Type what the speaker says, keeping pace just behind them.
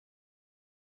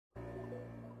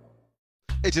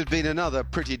It had been another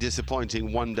pretty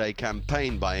disappointing one-day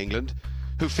campaign by England,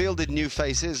 who fielded new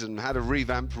faces and had a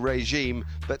revamped regime,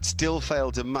 but still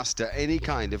failed to muster any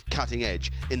kind of cutting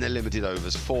edge in the limited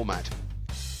overs format.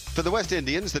 For the West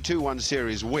Indians, the 2-1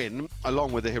 series win,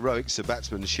 along with the heroics of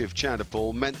batsman Shiv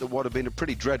Chanderpaul, meant that what had been a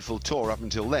pretty dreadful tour up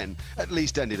until then at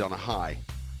least ended on a high.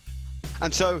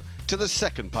 And so, to the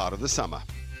second part of the summer.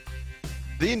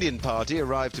 The Indian party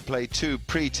arrived to play 2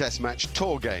 pre-test match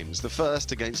tour games, the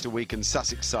first against a weakened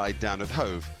Sussex side down at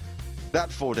Hove. That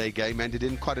 4-day game ended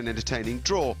in quite an entertaining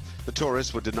draw. The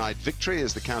tourists were denied victory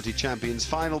as the county champions'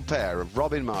 final pair of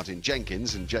Robin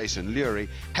Martin-Jenkins and Jason Lurie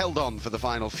held on for the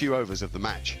final few overs of the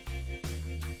match.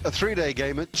 A 3-day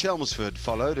game at Chelmsford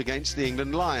followed against the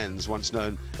England Lions, once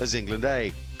known as England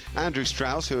A. Andrew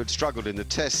Strauss, who had struggled in the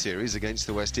Test series against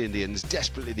the West Indians,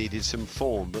 desperately needed some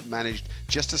form, but managed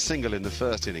just a single in the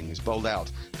first innings, bowled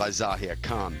out by Zahir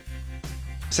Khan.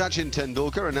 Sachin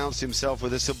Tendulkar announced himself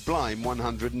with a sublime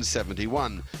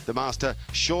 171, the master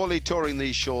surely touring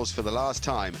these shores for the last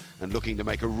time and looking to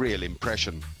make a real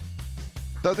impression.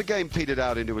 Though the game petered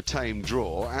out into a tame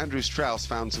draw, Andrew Strauss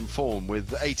found some form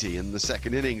with 80 in the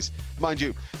second innings. Mind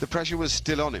you, the pressure was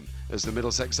still on him as the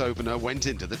Middlesex opener went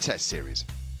into the Test series.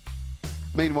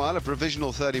 Meanwhile, a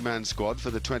provisional 30-man squad for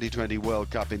the 2020 World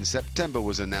Cup in September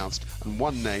was announced, and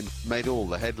one name made all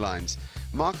the headlines.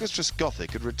 Marcus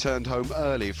Trescothick had returned home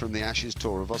early from the Ashes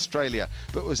tour of Australia,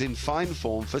 but was in fine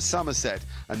form for Somerset,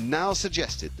 and now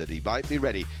suggested that he might be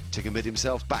ready to commit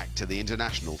himself back to the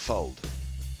international fold.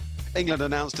 England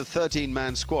announced a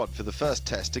 13-man squad for the first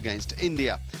test against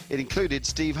India. It included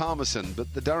Steve Harmison,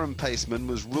 but the Durham paceman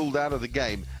was ruled out of the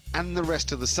game and the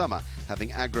rest of the summer,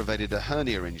 having aggravated a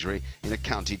hernia injury in a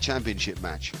county championship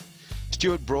match.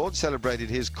 Stuart Broad celebrated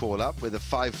his call-up with a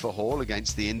 5-for-haul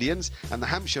against the Indians, and the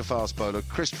Hampshire fast bowler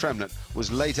Chris Tremlett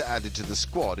was later added to the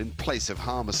squad in place of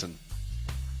Harmison.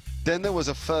 Then there was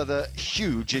a further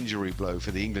huge injury blow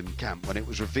for the England camp when it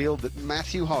was revealed that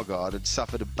Matthew Hoggard had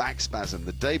suffered a back spasm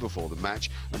the day before the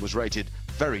match and was rated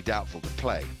very doubtful to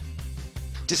play.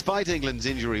 Despite England's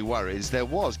injury worries, there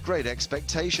was great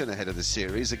expectation ahead of the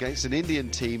series against an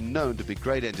Indian team known to be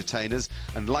great entertainers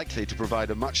and likely to provide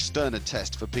a much sterner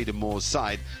test for Peter Moore's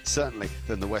side, certainly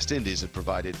than the West Indies had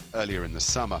provided earlier in the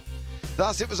summer.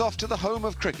 Thus, it was off to the home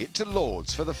of cricket, to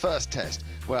Lords, for the first test,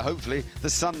 where hopefully the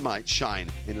sun might shine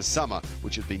in a summer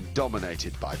which had been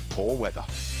dominated by poor weather.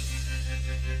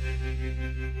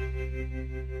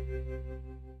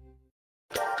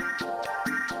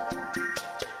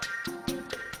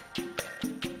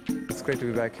 It's great to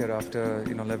be back here after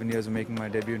 11 years of making my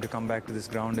debut, and to come back to this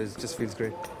ground just feels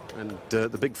great. And the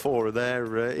big four are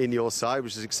there in your side,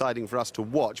 which is exciting for us to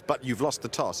watch, but you've lost the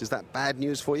toss. Is that bad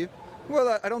news for you?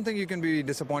 Well, I don't think you can be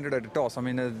disappointed at a toss. I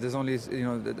mean, there's only,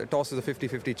 the toss is a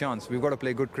 50-50 chance. We've got to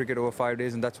play good cricket over 5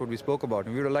 days, and that's what we spoke about.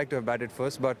 And we would have liked to have batted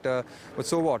first, but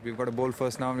so what? We've got to bowl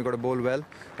first now, and we've got to bowl well,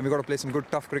 and we've got to play some good,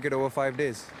 tough cricket over 5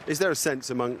 days. Is there a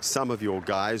sense among some of your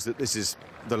guys that this is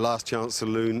the last chance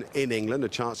saloon in England, a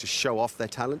chance to show off their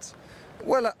talents?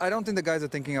 Well, I don't think the guys are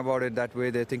thinking about it that way.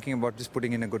 They're thinking about just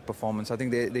putting in a good performance. I think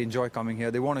they enjoy coming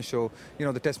here. They want to show,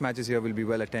 the Test matches here will be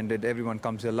well attended. Everyone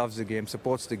comes here, loves the game,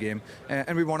 supports the game,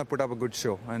 and we want to put up a good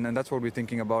show. And that's what we're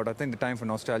thinking about. I think the time for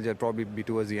nostalgia will probably be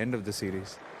towards the end of the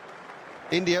series.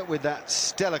 India with that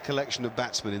stellar collection of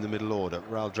batsmen in the middle order.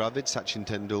 Rahul Dravid, Sachin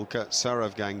Tendulkar,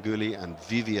 Saurav Ganguly and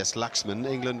VVS Laxman.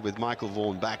 England with Michael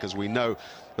Vaughan back, as we know,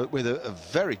 but with a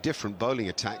very different bowling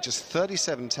attack. Just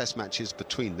 37 test matches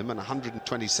between them and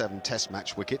 127 test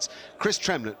match wickets. Chris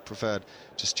Tremlett preferred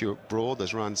to Stuart Broad.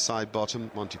 There's Ryan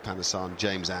Sidebottom, Monty Panesar,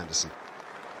 James Anderson.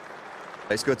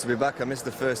 It's good to be back. I missed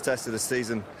the first test of the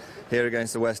season here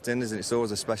against the West Indies, and it's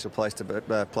always a special place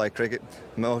to play cricket.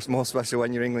 More special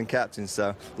when you're England captain,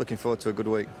 so looking forward to a good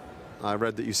week. I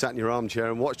read that you sat in your armchair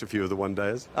and watched a few of the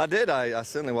one-dayers. I did. I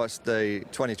certainly watched the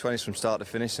 2020s from start to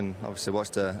finish, and obviously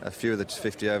watched a few of the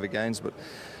 50-over games. But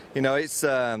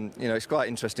it's quite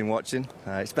interesting watching.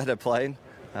 It's better playing.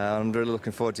 I'm really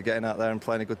looking forward to getting out there and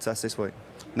playing a good test this week.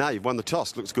 Now you've won the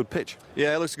toss. Looks a good pitch.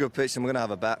 Yeah, it looks a good pitch, and we're going to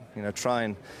have a bat. Try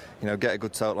and get a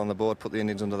good total on the board, put the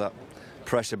Indians under that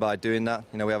pressure by doing that.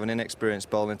 We have an inexperienced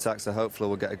bowling attack, so hopefully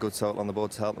we'll get a good total on the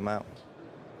board to help them out.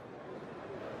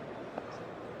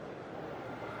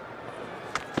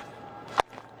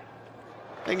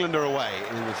 England are away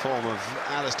in the form of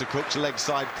Alistair Cook's leg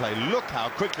side play. Look how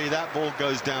quickly that ball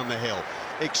goes down the hill.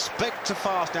 Expect a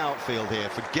fast outfield here.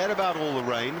 Forget about all the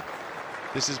rain.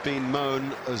 This has been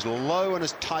mown as low and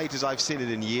as tight as I've seen it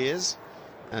in years,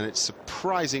 and it's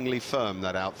surprisingly firm,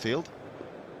 that outfield.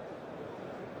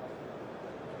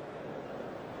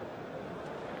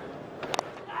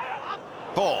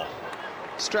 Ball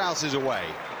Strauss is away.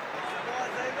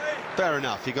 Fair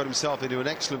enough, he got himself into an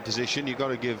excellent position. You've got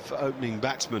to give opening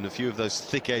batsmen a few of those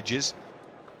thick edges.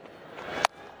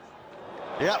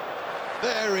 Yep,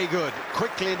 very good.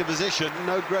 Quickly into position.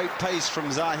 No great pace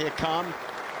from Zahir Khan.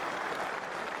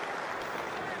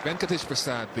 Venkatesh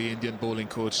Prasad, the Indian bowling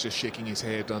coach, just shaking his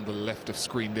head on the left of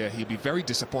screen there. He'll be very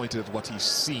disappointed at what he's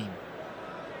seen.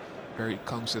 Very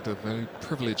comes at a very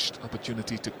privileged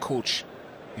opportunity to coach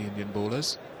the Indian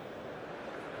bowlers.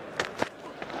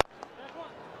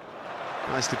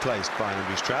 Nicely placed by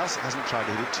Andrew Strauss. Hasn't tried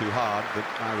to hit it too hard, but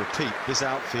I repeat, this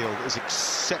outfield is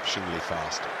exceptionally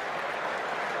fast.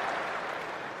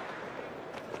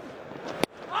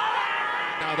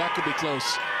 Now that could be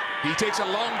close. He takes a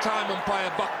long time,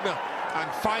 umpire Buckner, and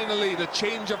finally the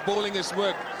change of bowling has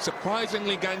worked.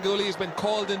 Surprisingly, Ganguly has been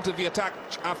called into the attack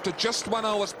after just 1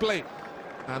 hour's play,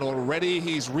 and already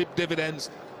he's reaped dividends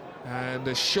and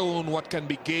has shown what can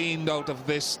be gained out of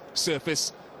this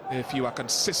surface if you are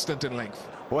consistent in length.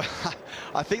 Well,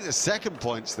 I think the second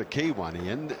point's the key one,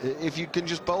 Ian. If you can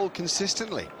just bowl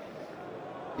consistently.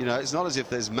 You know, it's not as if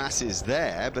there's masses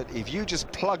there, but if you just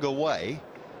plug away,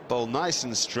 bowl nice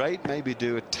and straight, maybe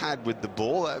do a tad with the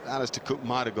ball. Alistair Cook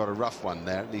might have got a rough one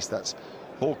there, at least that's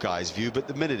Hawkeye's view, but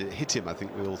the minute it hit him, I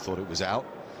think we all thought it was out.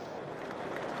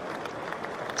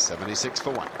 76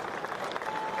 for 1.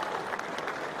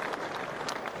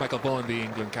 Michael Vaughan, the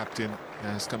England captain,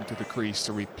 has come to the crease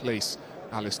to replace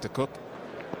Alistair Cook.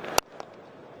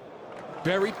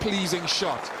 Very pleasing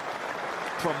shot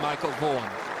from Michael Vaughan.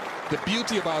 The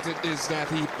beauty about it is that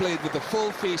he played with the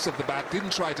full face of the bat,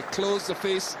 didn't try to close the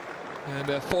face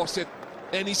and force it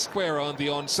any square on the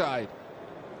onside.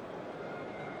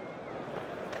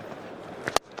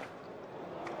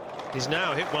 He's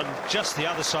now hit one just the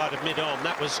other side of mid-on.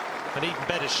 That was an even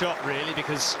better shot, really,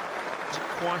 because it wasn't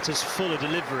quite as full a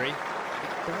delivery.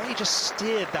 The way he just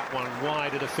steered that one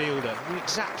wide of the fielder, knew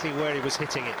exactly where he was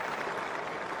hitting it.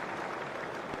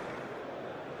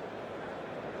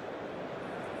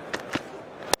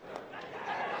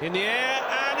 In the air,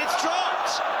 and it's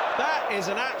dropped! That is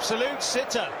an absolute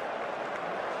sitter.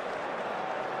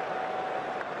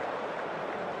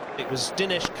 It was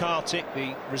Dinesh Karthik,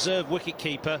 the reserve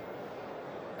wicket-keeper,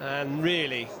 and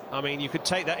really, I mean, you could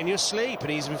take that in your sleep,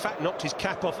 and he's in fact knocked his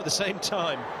cap off at the same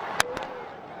time.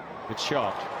 Good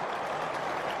shot.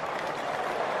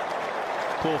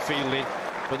 Poor fielding,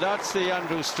 but that's the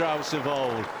Andrew Strauss of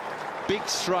old. Big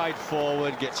stride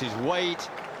forward, gets his weight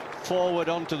forward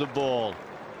onto the ball.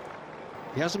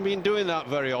 He hasn't been doing that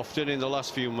very often in the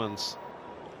last few months.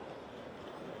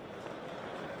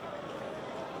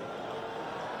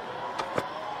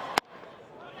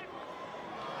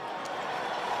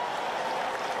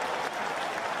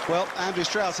 Well, Andrew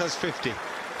Strauss has 50.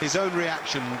 His own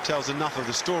reaction tells enough of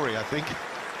the story, I think.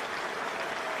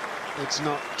 It's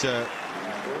not...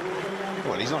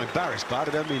 well, he's not embarrassed by it.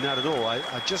 I don't mean that at all. I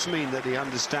just mean that he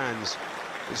understands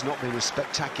it's not been a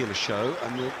spectacular show,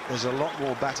 and there's a lot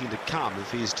more batting to come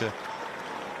if he's to,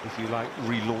 if you like,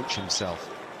 relaunch himself.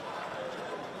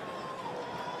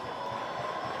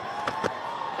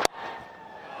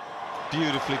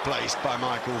 Beautifully placed by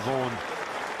Michael Vaughan.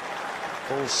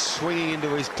 Ball swinging into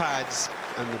his pads,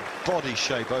 and the body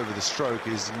shape over the stroke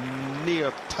is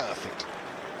near perfect.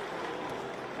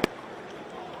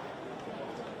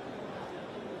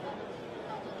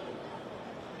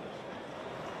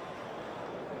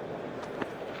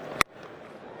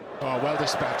 Oh, well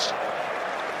dispatched.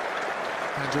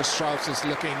 Andrew Strauss is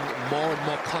looking more and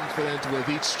more confident with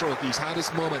each stroke. He's had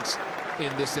his moments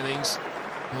in this innings,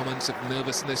 moments of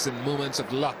nervousness and moments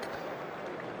of luck.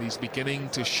 He's beginning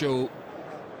to show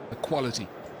the quality.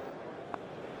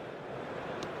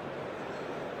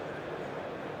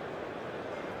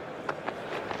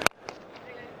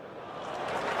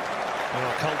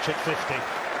 Well, cultured 50.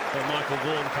 Well, Michael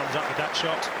Vaughan comes up with that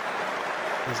shot.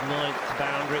 His 9th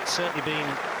boundary. It's certainly been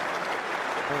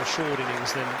more short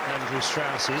innings than Andrew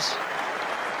Strauss's.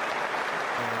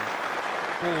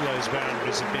 All those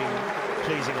boundaries have been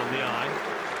pleasing on the eye.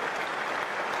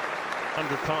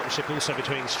 100 partnership also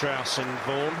between Strauss and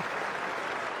Vaughan.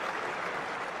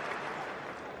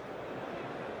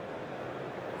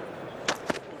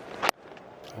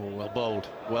 Oh, well bowled,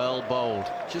 well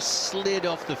bowled. Just slid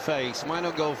off the face, might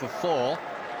not go for 4.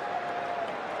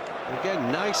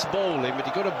 Again, nice bowling, but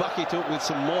you've got to back it up with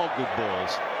some more good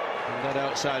balls. And that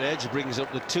outside edge brings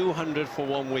up the 200 for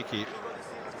 1 wicket.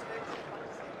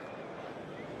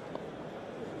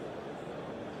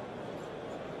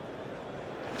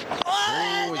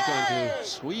 Oh, he's going to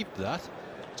sweep that.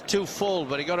 It's too full,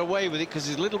 but he got away with it because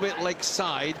he's a little bit leg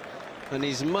side, and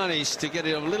he's managed to get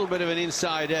it a little bit of an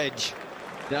inside edge.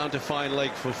 down to fine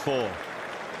leg for 4.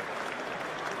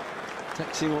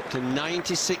 Takes him up to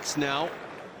 96 now.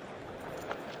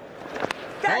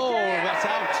 Oh, that's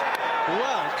out.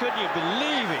 Well, could you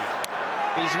believe it?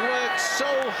 He's worked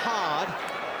so hard,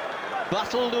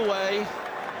 battled away,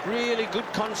 really good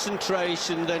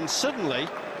concentration, then suddenly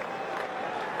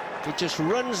it just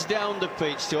runs down the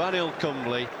pitch to Anil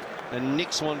Kumble and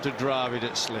nicks one to drive it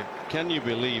at slip. Can you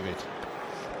believe it?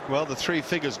 Well, the 3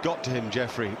 figures got to him,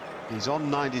 Jeffrey. He's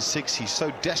on 96. He's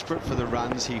so desperate for the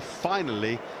runs. He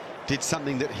finally did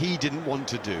something that he didn't want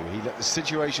to do. He let the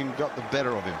situation got the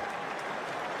better of him.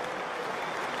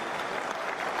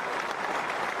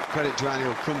 Credit to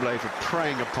Anil Kumble for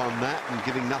preying upon that and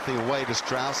giving nothing away to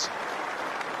Strauss.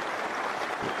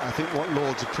 I think what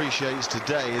Lords appreciates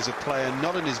today is a player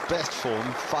not in his best form,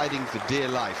 fighting for dear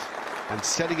life and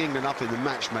setting England up in the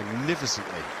match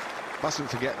magnificently. Mustn't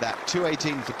forget that.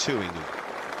 218 for 2, England.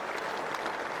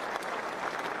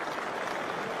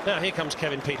 Now here comes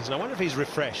Kevin Pietersen. I wonder if he's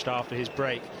refreshed after his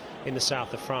break in the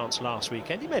south of France last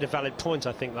weekend. He made a valid point,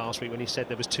 I think, last week when he said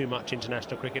there was too much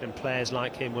international cricket and players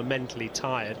like him were mentally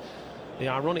tired. The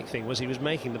ironic thing was he was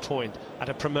making the point at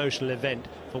a promotional event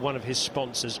for one of his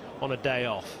sponsors on a day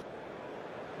off.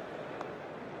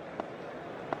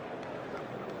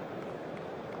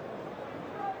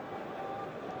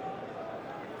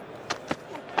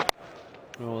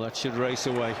 Oh, that should race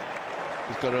away.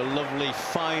 He's got a lovely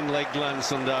fine leg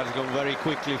glance on that. He's gone very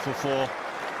quickly for 4.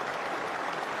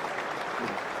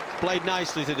 Played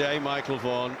nicely today, Michael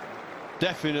Vaughan.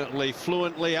 Definitely,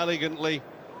 fluently, elegantly.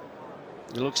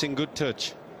 He looks in good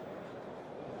touch.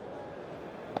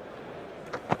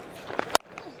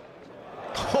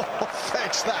 Oh,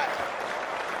 fetch that.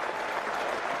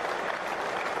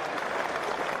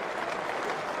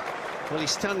 Well, he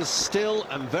stands still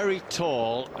and very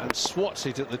tall and swats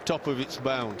it at the top of its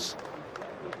bounce.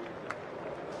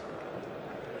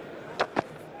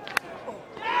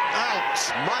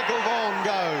 Michael Vaughan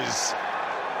goes.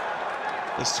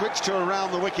 The switch to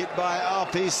around the wicket by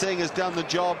R.P. Singh has done the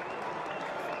job.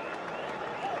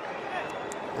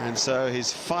 And so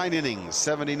his fine innings,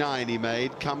 79 he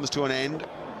made, comes to an end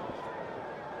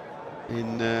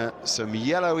in some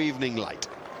yellow evening light.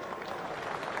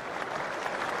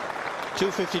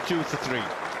 252 for 3.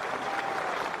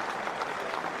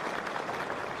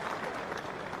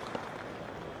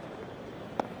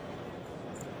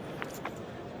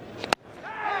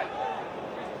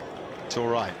 It's all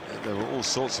right. There were all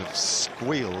sorts of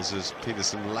squeals as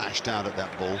Pietersen lashed out at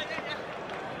that ball.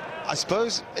 I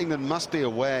suppose England must be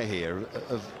aware here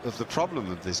of the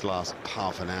problem of this last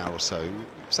half an hour or so.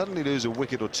 Suddenly lose a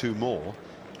wicket or 2 more,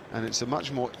 and it's a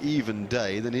much more even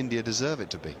day than India deserve it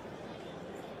to be.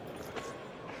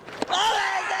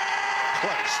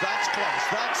 Close, that's close,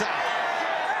 that's out.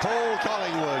 Paul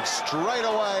Collingwood straight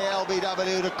away,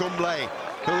 LBW to Kumble,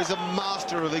 who is a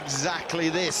master of exactly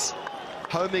this.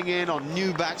 Homing in on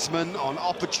new batsmen, on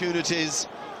opportunities,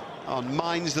 on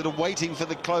minds that are waiting for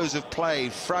the close of play.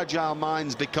 Fragile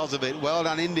minds because of it. Well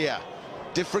done, India.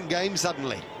 Different game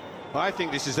suddenly. I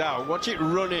think this is out. Watch it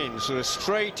run in, sort of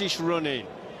straightish run in.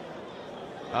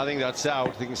 I think that's out.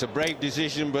 I think it's a brave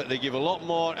decision, but they give a lot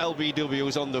more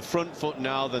LBWs on the front foot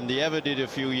now than they ever did a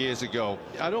few years ago.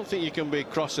 I don't think you can be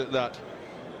cross at that.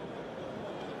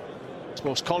 I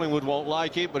suppose Collingwood won't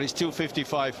like it, but it's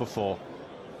 255 for 4.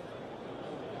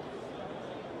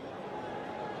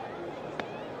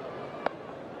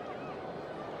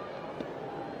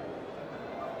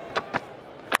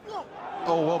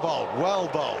 Oh, well bowled, well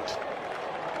bowled.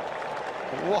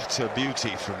 What a beauty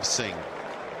from Singh.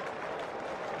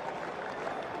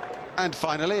 And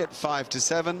finally, at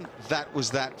 5-7, that was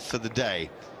that for the day.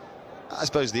 I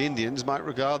suppose the Indians might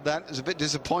regard that as a bit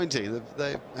disappointing.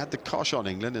 They had the cosh on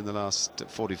England in the last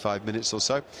 45 minutes or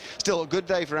so. Still, a good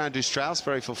day for Andrew Strauss.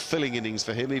 Very fulfilling innings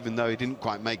for him, even though he didn't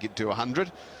quite make it to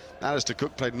 100. Alistair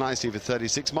Cook played nicely for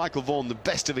 36. Michael Vaughan, the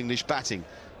best of English batting.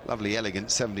 Lovely,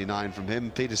 elegant 79 from him.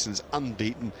 Pietersen's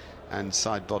unbeaten, and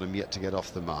side bottom yet to get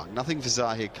off the mark. Nothing for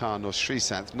Zahir Khan or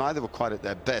Sreesanth. Neither were quite at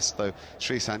their best, though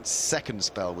Sreesanth's second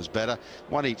spell was better.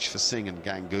 1 each for Singh and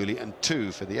Ganguly, and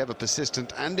 2 for the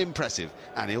ever-persistent and impressive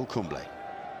Anil Kumble.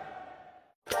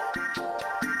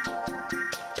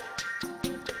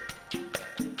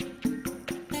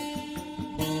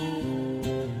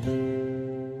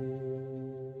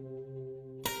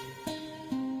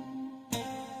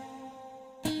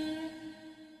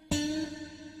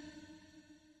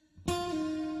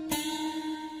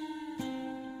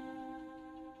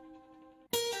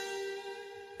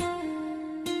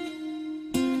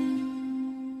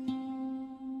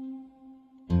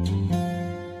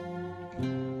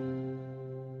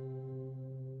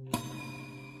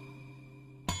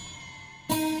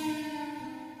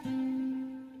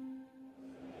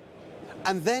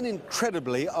 And then,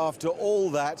 incredibly, after all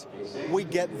that, we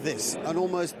get this, an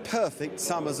almost perfect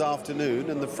summer's afternoon,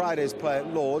 and the Friday's play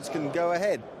at Lord's can go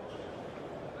ahead.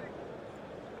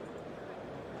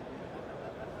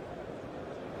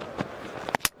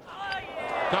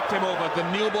 Knocked him over.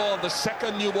 The new ball, the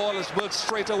second new ball, has worked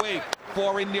straight away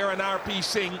for India and RP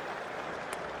Singh.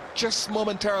 Just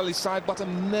momentarily,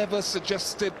 Sidebottom never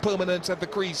suggested permanence at the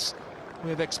crease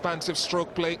with expansive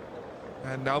stroke play,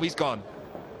 and now he's gone.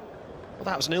 Well,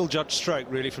 that was an ill-judged stroke,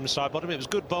 really, from Sidebottom. It was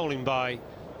good bowling by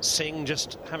Singh,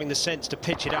 just having the sense to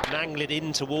pitch it up and angle it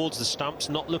in towards the stumps,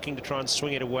 not looking to try and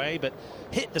swing it away, but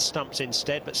hit the stumps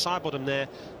instead. But Sidebottom there,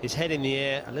 his head in the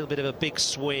air, a little bit of a big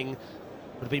swing.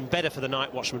 Would have been better for the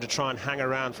night watchman to try and hang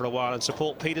around for a while and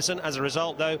support Peterson. As a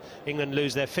result, though, England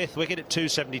lose their 5th wicket at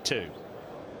 272.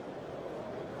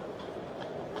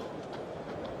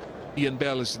 Ian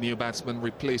Bell is the new batsman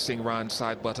replacing Ryan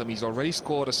Sidebottom. He's already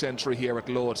scored a century here at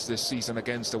Lord's this season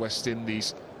against the West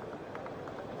Indies.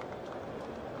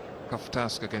 Tough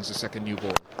task against the second new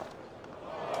ball.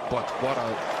 But what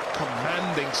a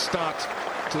commanding start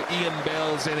to Ian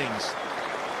Bell's innings.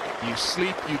 You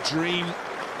sleep, you dream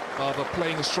of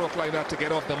playing a stroke like that to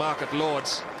get off the mark at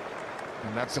Lord's,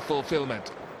 and that's the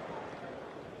fulfillment.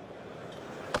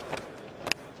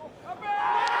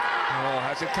 Oh,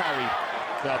 has it carried?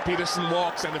 Well, Peterson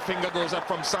walks and the finger goes up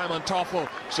from Simon Toffel,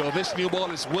 so this new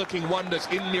ball is working wonders.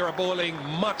 India are bowling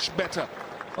much better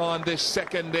on this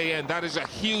second day, and that is a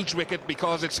huge wicket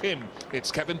because it's him.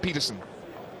 It's Kevin Peterson.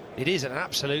 It is an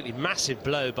absolutely massive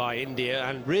blow by India,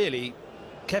 and really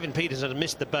Kevin Peterson had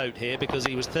missed the boat here because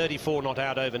he was 34 not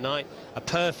out overnight. A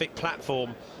perfect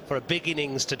platform for a big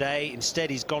innings today. Instead,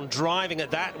 he's gone driving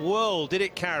at that. Whoa, did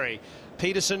it carry?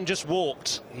 Peterson just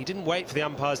walked. He didn't wait for the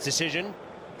umpire's decision.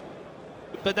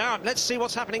 But now let's see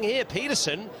what's happening here.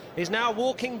 Peterson is now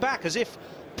walking back as if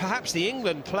perhaps the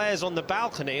England players on the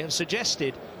balcony have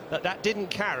suggested that that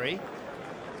didn't carry.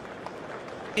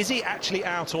 Is he actually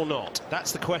out or not?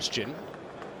 That's the question.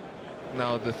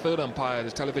 Now the third umpire,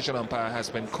 the television umpire, has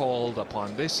been called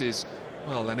upon. This is,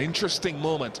 well, an interesting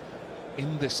moment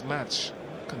in this match.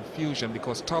 Confusion,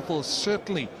 because Toffel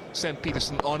certainly sent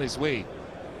Peterson on his way.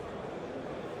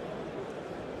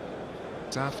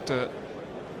 It's after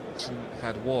Peterson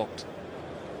had walked.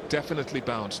 Definitely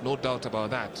bounced, no doubt about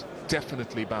that.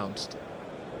 Definitely bounced.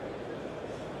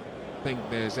 I think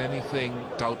there's anything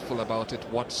doubtful about it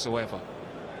whatsoever.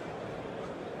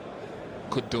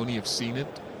 Could Dhoni have seen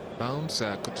it? Bounce,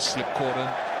 could the slip cordon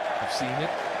have seen it?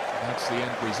 That's the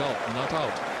end result, not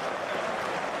out.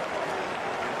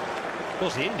 Of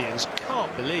course, the Indians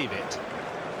can't believe it,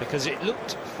 because it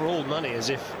looked for all money as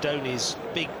if Dhoni's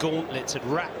big gauntlets had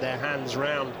wrapped their hands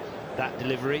round that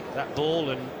delivery, that ball,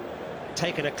 and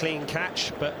taken a clean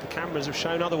catch, but the cameras have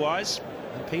shown otherwise,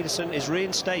 and Peterson is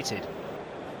reinstated.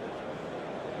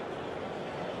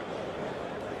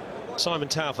 Simon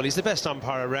Toffel, he's the best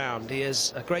umpire around. He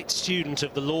is a great student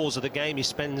of the laws of the game. He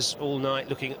spends all night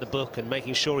looking at the book and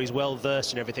making sure he's well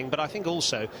versed in everything, but I think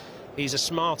also he's a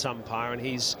smart umpire, and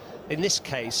he's, in this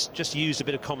case, just used a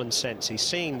bit of common sense. He's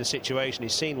seen the situation,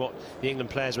 he's seen what the England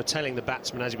players were telling the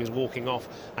batsman as he was walking off,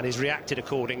 and he's reacted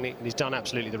accordingly, and he's done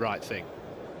absolutely the right thing.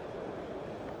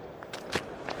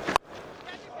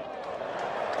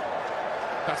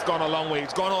 That's gone a long way.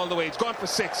 It's gone all the way. It's gone for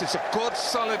 6. It's a good,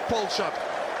 solid pull shot.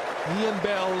 Ian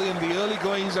Bell, in the early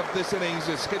goings of this innings,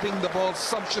 is hitting the ball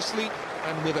sumptuously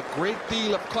and with a great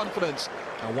deal of confidence.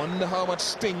 I wonder how much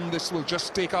sting this will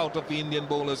just take out of the Indian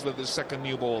bowlers with the second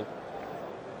new ball.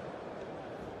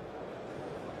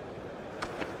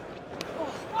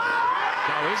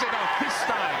 Now, is it out this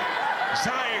time?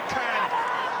 Zaid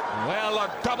Khan, well,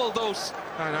 a double dose,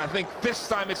 and I think this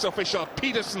time it's official.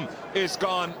 Peterson is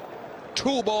gone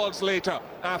 2 balls later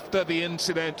after the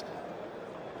incident,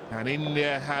 and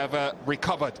India have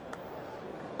recovered.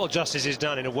 Well, justice is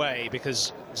done in a way,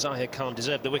 because Zaid Khan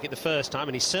deserved the wicket the first time,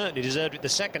 and he certainly deserved it the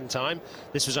second time.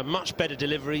 This was a much better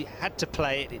delivery, had to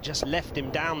play it, it just left him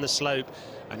down the slope,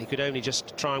 and he could only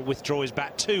just try and withdraw his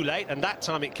bat too late, and that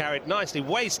time it carried nicely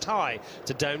waist high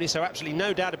to Dhoni, so absolutely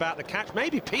no doubt about the catch.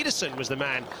 Maybe Peterson was the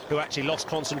man who actually lost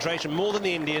concentration more than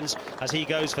the Indians, as he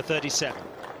goes for 37.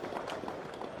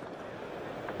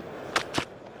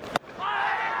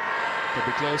 Could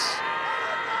be close.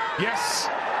 Yes.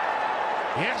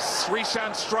 Yes,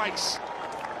 Rishant strikes.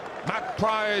 Matt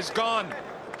Pryor is gone.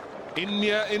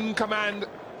 India in command.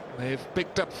 They've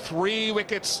picked up 3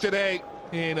 wickets today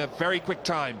in a very quick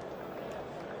time.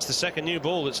 It's the second new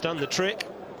ball that's done the trick.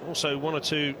 Also 1 or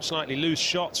 2 slightly loose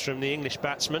shots from the English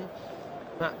batsman.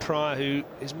 Matt Pryor, who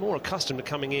is more accustomed to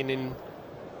coming in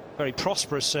very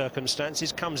prosperous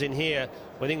circumstances, comes in here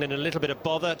with England in a little bit of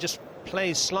bother, just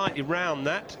plays slightly round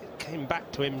that. It came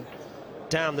back to him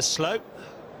down the slope.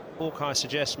 Hawkeye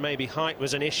suggests maybe height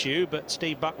was an issue, but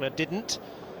Steve Buckner didn't.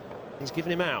 He's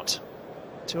given him out.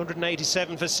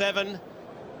 287 for 7.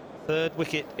 Third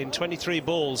wicket in 23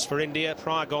 balls for India.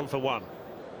 Pryor gone for 1.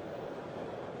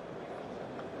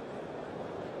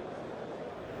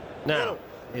 Now,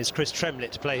 here's Chris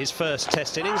Tremlett to play his first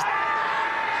Test innings.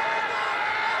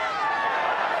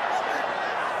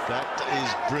 That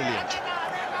is brilliant.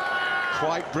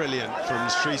 Quite brilliant from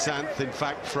Sreesanth, in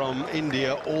fact, from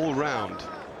India all round.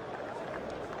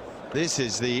 This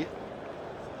is the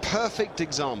perfect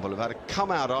example of how to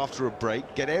come out after a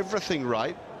break, get everything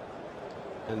right,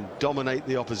 and dominate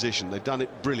the opposition. They've done it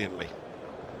brilliantly.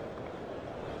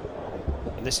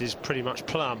 And this is pretty much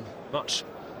plumb, much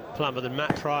plumber than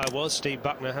Matt Pryor was. Steve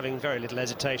Buckner having very little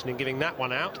hesitation in giving that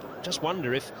one out. Just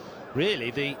wonder if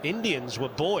really the Indians were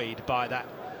buoyed by that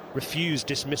refused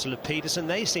dismissal of Peterson.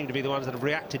 They seem to be the ones that have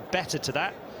reacted better to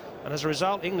that, and as a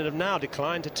result England have now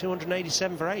declined to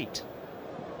 287 for 8.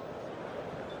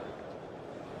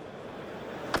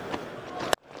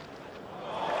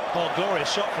 Oh,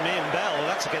 glorious shot from Ian Bell.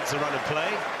 That's against the run of play.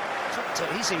 But,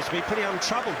 he seems to be pretty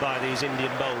untroubled by these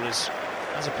Indian bowlers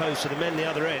as opposed to the men the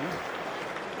other end.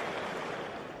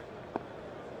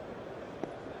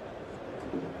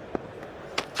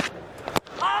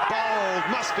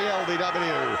 Must be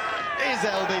LBW. Is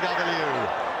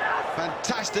LBW.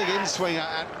 Fantastic in-swinger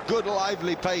at good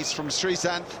lively pace from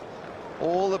Sreesanth.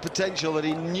 All the potential that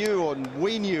he knew and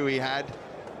we knew he had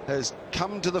has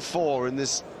come to the fore in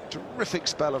this terrific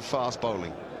spell of fast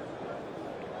bowling.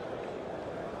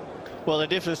 Well, the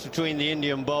difference between the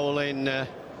Indian bowling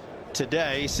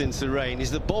today since the rain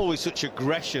is the ball with such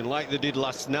aggression like they did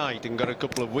last night and got a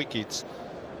couple of wickets.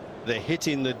 They're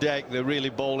hitting the deck, they're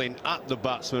really bowling at the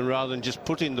batsman rather than just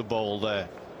putting the ball there.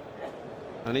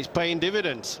 And it's paying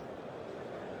dividends.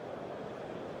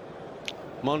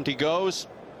 Monty goes.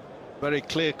 Very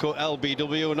clear-cut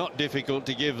LBW, not difficult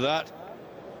to give that.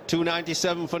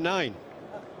 297 for 9.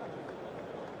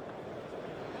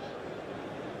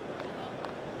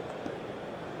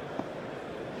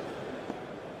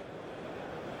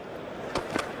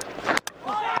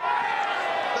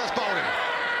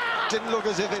 Didn't look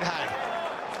as if it had.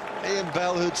 Ian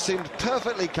Bell, who'd seemed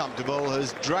perfectly comfortable,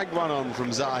 has dragged one on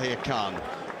from Zahir Khan.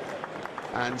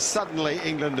 And suddenly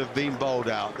England have been bowled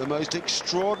out. The most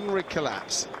extraordinary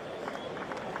collapse.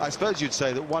 I suppose you'd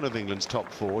say that one of England's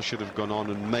top 4 should have gone on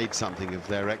and made something of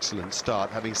their excellent start.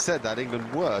 Having said that,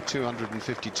 England were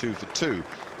 252 for 2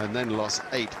 and then lost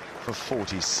 8 for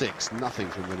 46. Nothing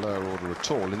from the lower order at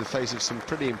all in the face of some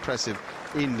pretty impressive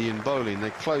Indian bowling.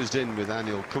 They closed in with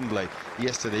Anil Kumble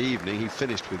yesterday evening. He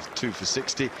finished with 2 for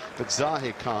 60, but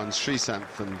Zahir Khan,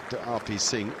 Sreesanth and RP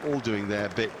Singh all doing their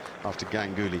bit after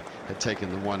Ganguly had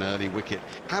taken the one early wicket.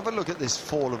 Have a look at this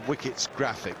fall of wickets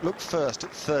graphic. Look first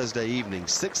at Thursday evening,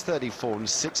 6:34 and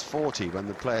 6:40 when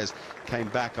the players came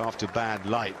back after bad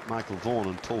light. Michael Vaughan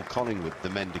and Paul Collingwood, the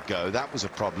men to go. That was a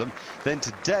problem. Then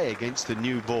today against the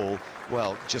new ball,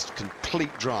 well, just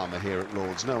complete drama here at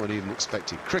Lord's. No one even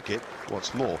expected cricket.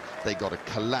 What's more, they got a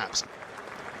collapse.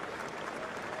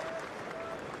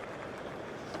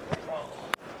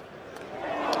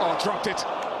 Oh, dropped it.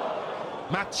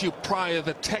 Matthew Pryor,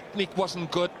 the technique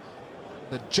wasn't good.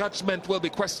 The judgment will be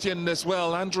questioned as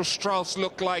well. Andrew Strauss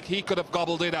looked like he could have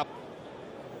gobbled it up.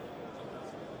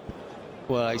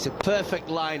 Well, it's a perfect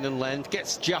line and length,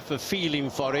 gets Jaffa feeling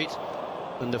for it,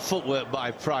 and the footwork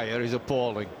by Pryor is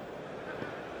appalling.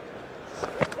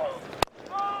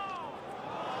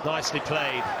 Nicely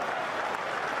played.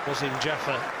 Wasim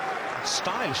Jaffa, a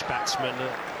stylish batsman,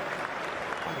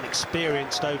 an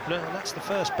experienced opener, and that's the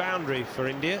first boundary for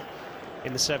India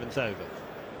in the 7th over.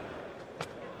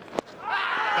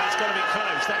 That's got to be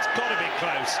close. That's got to be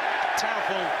close.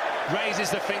 Taufel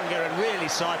raises the finger, and really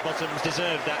Sidebottom's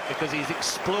deserved that because he's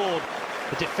explored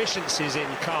the deficiencies in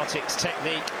Karthik's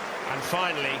technique, and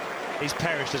finally he's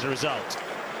perished as a result.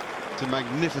 It's a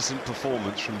magnificent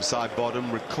performance from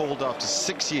Sidebottom, recalled after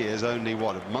 6 years only,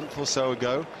 what, a month or so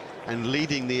ago, and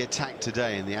leading the attack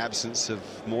today in the absence of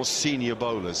more senior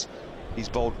bowlers. He's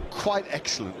bowled quite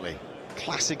excellently.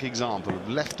 Classic example of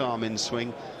left arm in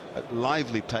swing at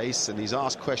lively pace, and he's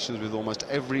asked questions with almost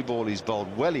every ball he's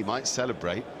bowled. Well, he might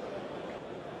celebrate.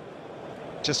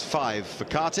 Just 5 for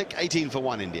Karthik, 18 for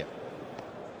 1 India.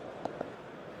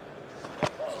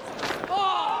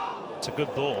 It's a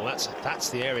good ball. That's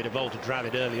the area to bowl to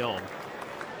Dravid early on.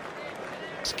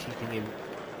 It's keeping him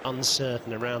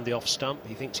uncertain around the off stump.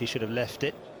 He thinks he should have left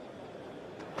it.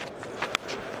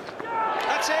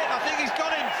 That's it. I think he's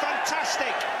got him.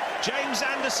 Fantastic. James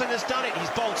Anderson has done it. He's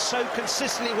bowled so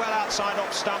consistently well outside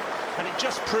off stump, and it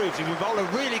just proves if you bowl a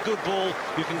really good ball,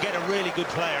 you can get a really good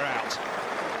player out.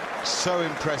 So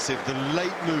impressive, the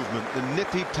late movement, the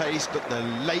nippy pace, but the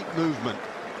late movement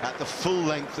at the full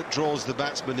length that draws the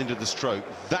batsman into the stroke.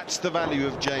 That's the value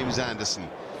of James Anderson.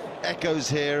 Echoes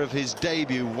here of his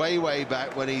debut way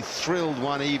back when he thrilled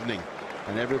one evening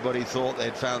and everybody thought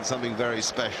they'd found something very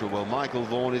special. Well, Michael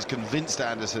Vaughan is convinced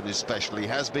Anderson is special. He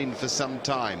has been for some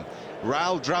time.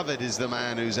 Rahul Dravid is the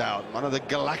man who's out, one of the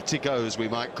Galacticos we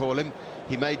might call him.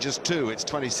 He made just 2. It's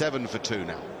 27 for 2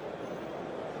 now.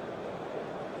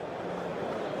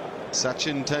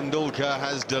 Sachin Tendulkar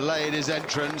has delayed his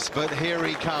entrance, but here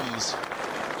he comes.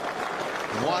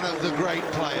 One of the great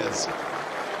players.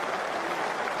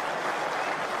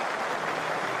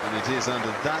 And it is under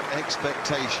that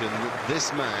expectation that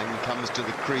this man comes to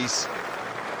the crease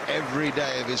every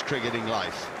day of his cricketing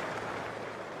life.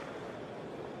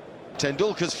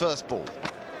 Tendulkar's first ball.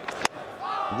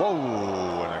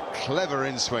 Whoa, and a clever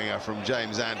in-swinger from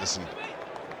James Anderson.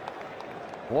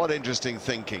 What interesting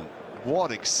thinking.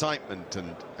 What excitement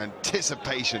and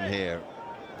anticipation here.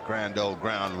 Grand old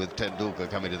ground with Tendulkar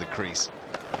coming to the crease.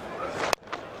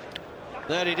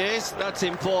 There it is. That's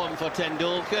important for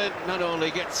Tendulkar. Not only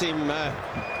gets him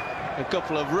a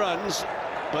couple of runs,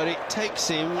 but it takes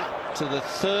him to the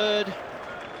 3rd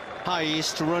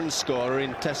highest run scorer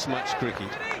in Test match cricket.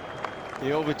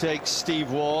 He overtakes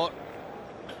Steve Waugh.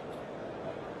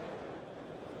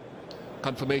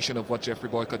 Confirmation of what Jeffrey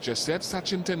Boycott just said.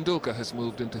 Sachin Tendulkar has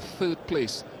moved into 3rd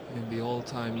place in the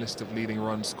all-time list of leading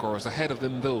run scorers. Ahead of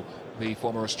them, though, the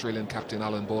former Australian captain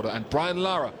Alan Border and Brian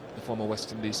Lara, the former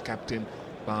West Indies captain,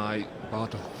 by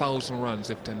about 1,000 runs.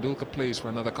 If Tendulkar plays for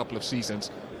another couple of seasons,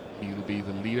 he will be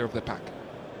the leader of the pack.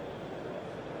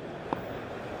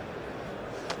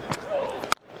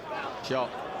 Shot.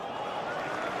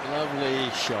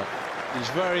 Lovely shot. He's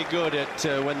very good at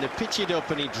when they pitch it up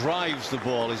and he drives the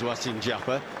ball, is what's in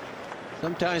Jaffa.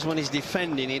 Sometimes when he's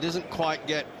defending, he doesn't quite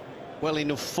get well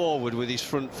enough forward with his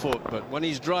front foot, but when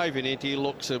he's driving it, he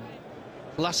looks a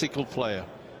classical player.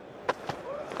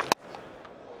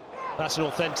 That's an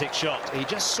authentic shot. He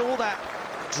just saw that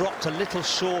dropped a little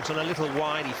short and a little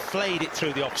wide. He flayed it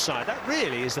through the offside. That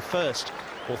really is the first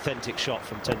authentic shot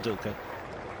from Tendulkar.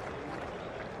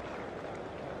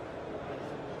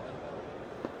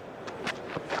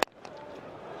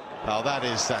 Well, that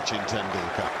is Sachin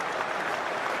Tendulkar.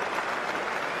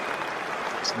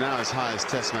 It's now his highest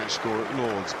Test match score at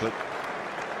Lord's, but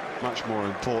much more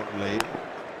importantly,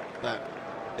 that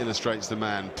illustrates the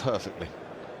man perfectly.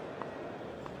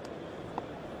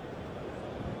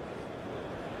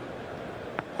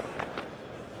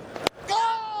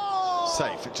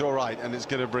 Safe, it's all right, and it's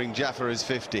going to bring Jaffa his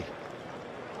 50.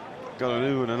 Got an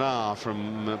ooh and an ah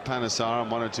from Panesar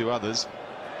and 1 or 2 others.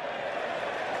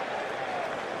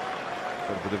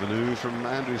 Got a bit of an ooh from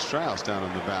Andrew Strauss down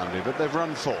on the boundary, but they've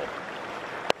run 4.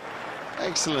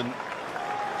 Excellent,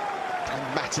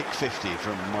 pragmatic 50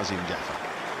 from Wasim Jaffa.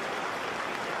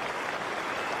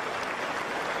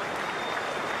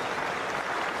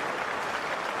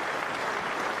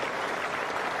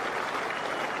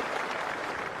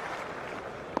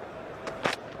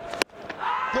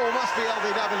 Ball must be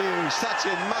LBW.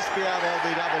 Sachin must be out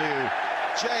LBW.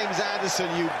 James Anderson,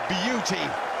 you beauty.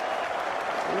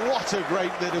 What a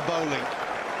great bit of bowling.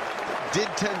 Did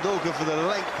Tendulkar for the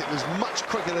length. It was much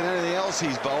quicker than anything else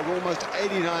he's bowled, almost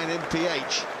 89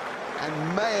 mph,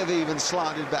 and may have even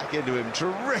slanted back into him.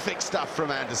 Terrific stuff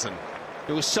from Anderson.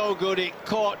 It was so good, it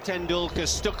caught Tendulkar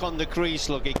stuck on the crease.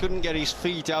 Look, he couldn't get his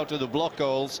feet out of the block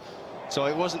holes, so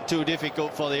it wasn't too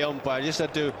difficult for the umpire. Just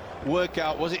had to work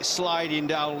out, was it sliding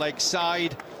down leg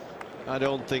side? I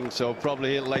don't think so.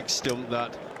 Probably a leg stump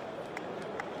that.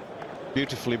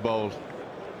 Beautifully bowled.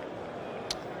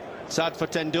 Sad for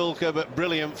Tendulkar, but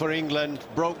brilliant for England.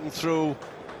 Broken through,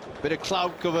 bit of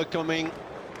cloud cover coming,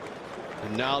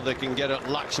 and now they can get at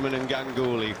Lakshman and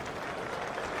Ganguly.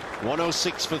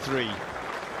 106 for 3.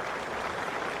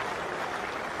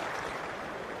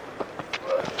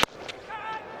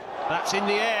 That's in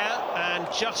the air and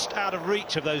just out of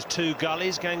reach of those 2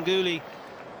 gullies. Ganguly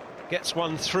gets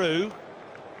one through.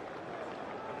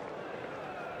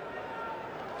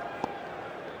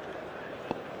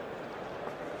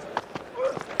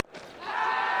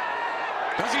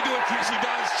 Does he do it? Yes, he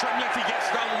does. Tremlett, he gets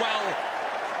done well.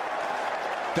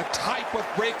 The type of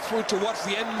breakthrough towards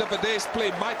the end of the day's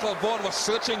play Michael Vaughan was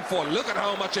searching for. Look at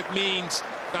how much it means.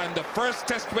 And the first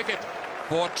Test wicket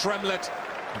for Tremlett.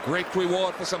 Great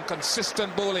reward for some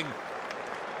consistent bowling.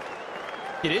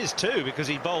 It is too, because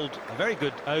he bowled a very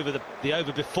good over the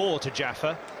over before to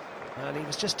Jaffa, and he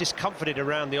was just discomforted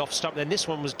around the off stump. Then this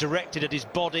one was directed at his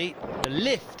body. The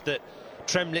lift that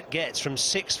Tremlett gets from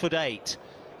 6'8"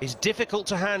 is difficult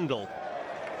to handle.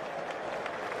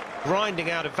 Grinding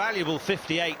out a valuable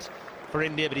 58 for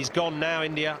India, but he's gone now.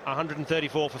 India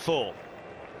 134 for 4.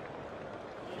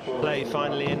 Play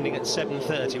finally ending at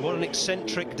 7:30. What an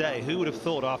eccentric day. Who would have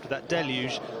thought after that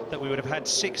deluge that we would have had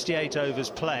 68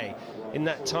 overs play? In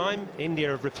that time, India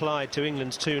have replied to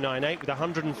England's 298 with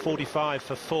 145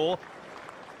 for 4.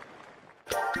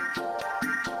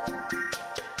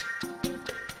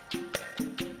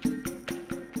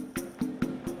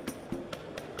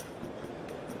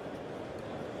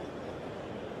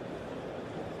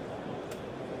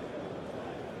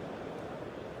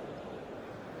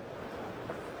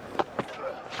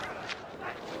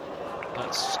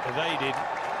 That's evaded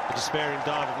the despairing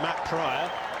dive of Matt Pryor,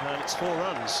 and it's 4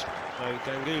 runs. So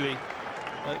Ganguly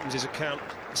opens his account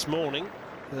this morning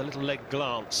with a little leg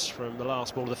glance from the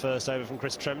last ball of the first over from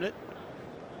Chris Tremlett.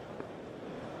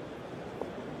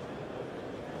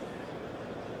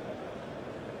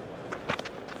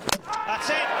 That's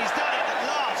it, he's done it at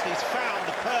last. He's found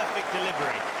the perfect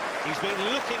delivery. He's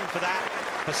been looking for that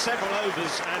for several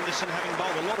overs. Anderson, having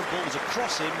bowled a lot of balls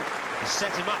across him, has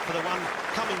set him up for the one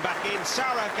coming back in.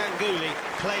 Sourav Ganguly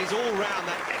plays all round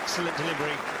that excellent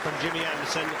delivery from Jimmy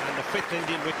Anderson, and the 5th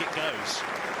Indian wicket goes.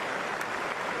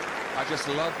 I just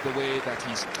love the way that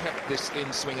he's kept this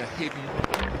in-swinger hidden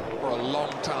for a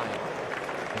long time.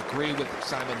 I agree with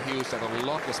Simon Hughes that a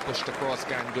lot was pushed across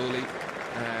Ganguly,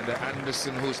 and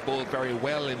Anderson, who's bowled very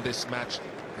well in this match,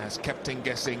 has kept him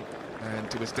guessing,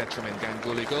 and to his detriment.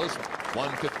 Ganguly goes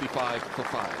 155 for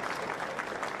 5.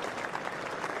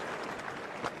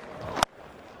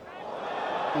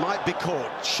 Might be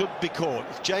caught, should be caught.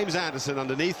 James Anderson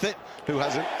underneath it, who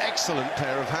has an excellent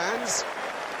pair of hands.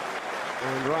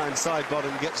 And Ryan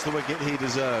Sidebottom gets the wicket he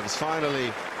deserves.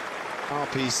 Finally,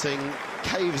 RP Singh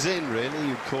caves in, really,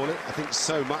 you'd call it. I think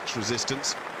so much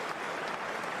resistance.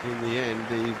 In the end,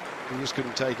 he just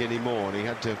couldn't take any more, and he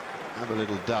had to have a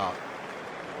little dart.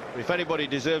 If anybody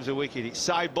deserves a wicket, it's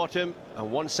Sidebottom,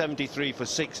 and 173 for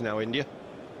 6 now, India.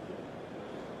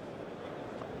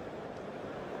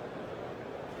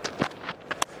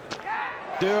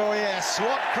 Oh yes,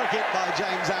 what cricket by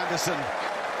James Anderson.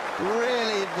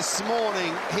 Really, this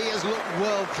morning, he has looked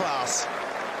world-class.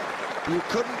 You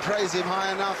couldn't praise him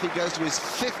high enough. He goes to his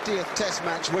 50th Test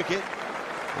match wicket,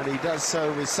 and he does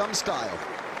so with some style.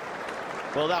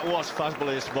 Well, that was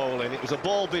fabulous bowling. It was a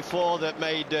ball before that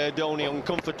made Dhoni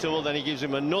uncomfortable. Then he gives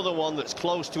him another one that's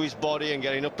close to his body and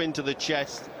getting up into the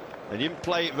chest. And he didn't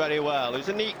play it very well. It was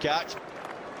a neat catch.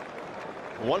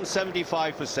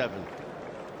 175 for 7.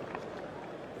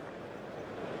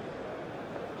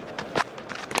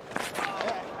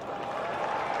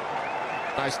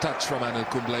 Nice touch from Anil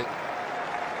Kumble.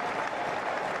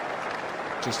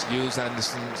 Just use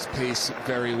Anderson's pace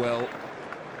very well.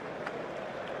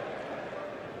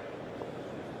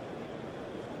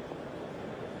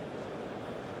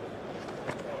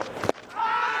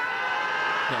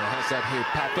 Has that hit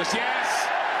Pappas? Yes!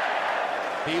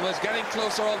 He was getting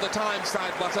closer all the time,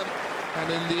 Sidebottom.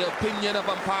 And in the opinion of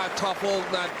umpire Toffel,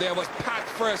 that there was Pat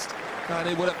first, and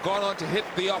he would have gone on to hit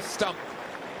the off stump.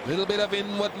 Little bit of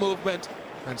inward movement,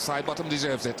 and Sidebottom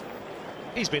deserves it.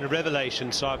 He's been a revelation,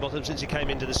 Sidebottom, since he came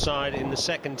into the side in the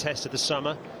second test of the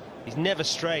summer. He's never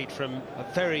strayed from a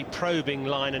very probing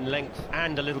line and length,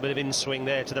 and a little bit of in-swing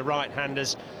there to the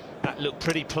right-handers. That looked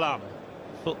pretty plumb.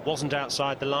 Foot wasn't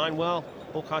outside the line. Well,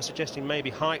 Hawkeye suggesting maybe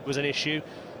height was an issue,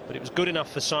 but it was good enough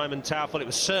for Simon Towfel. It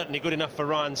was certainly good enough for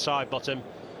Ryan Sidebottom.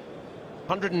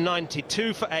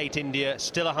 192 for 8, India,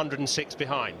 still 106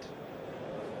 behind.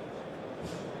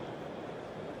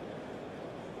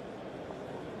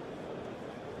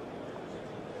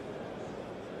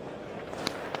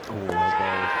 Oh, well,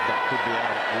 that could be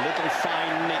out. A little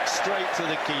fine nick straight to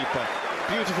the keeper.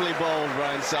 Beautifully bowled,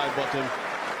 Ryan Sidebottom.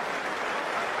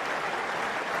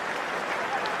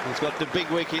 He's got the big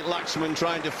wicket. Laxman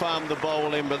trying to farm the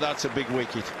ball in, but that's a big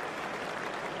wicket.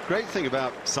 Great thing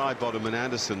about Sidebottom and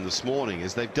Anderson this morning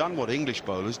is they've done what English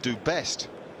bowlers do best.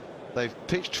 They've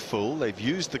pitched full, they've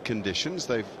used the conditions,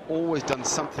 they've always done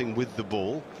something with the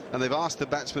ball, and they've asked the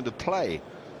batsman to play.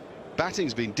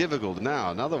 Batting's been difficult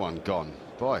now. Another one gone.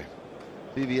 Boy,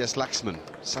 VVS Laxman,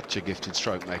 such a gifted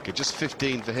stroke maker. Just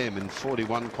 15 for him in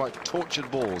 41 quite tortured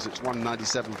balls. It's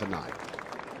 197 for 9.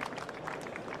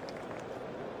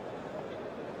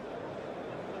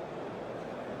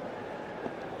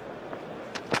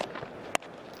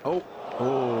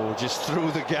 Oh, just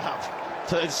through the gap.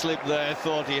 Third slip there,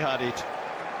 thought he had it.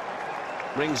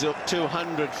 Brings up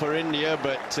 200 for India,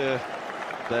 but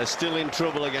They're still in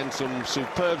trouble against some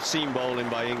superb seam bowling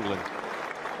by England.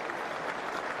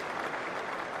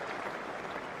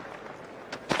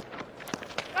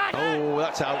 Oh,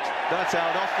 that's out. That's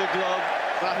out off the glove.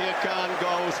 Zahir Khan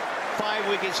goes. 5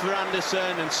 wickets for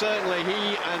Anderson, and certainly he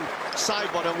and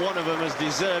Sidebottom, one of them, has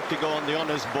deserved to go on the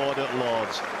honours board at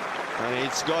Lord's. And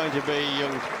it's going to be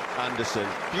young Anderson.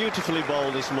 Beautifully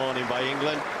bowled this morning by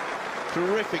England.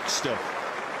 Terrific stuff.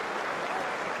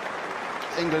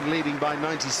 England leading by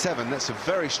 97. That's a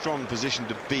very strong position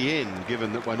to be in,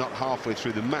 given that we're not halfway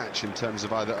through the match in terms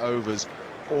of either overs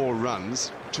or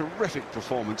runs. Terrific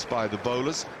performance by the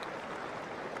bowlers.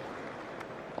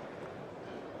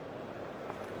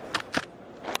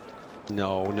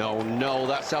 No, no, no,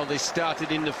 that's how they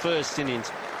started in the first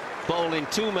innings. Bowling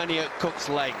too many at Cook's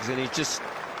legs, and he just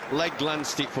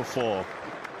leg-glanced it for 4.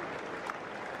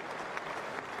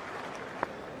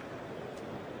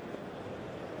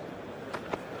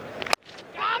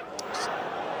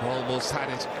 Almost had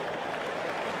it.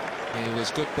 It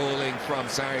was good bowling from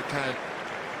Zahir Khan.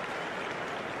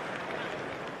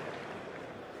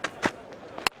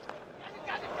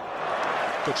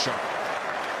 Good shot.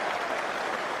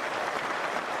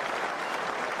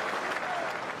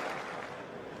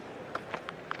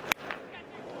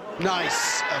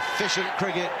 Nice, efficient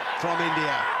cricket from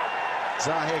India.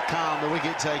 Zahir Khan, the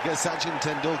wicket taker, Sachin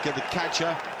Tendulkar, the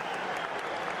catcher.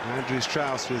 Andrew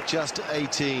Strauss, with just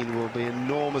 18, will be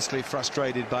enormously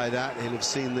frustrated by that. He'll have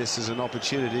seen this as an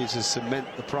opportunity to cement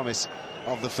the promise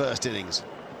of the first innings.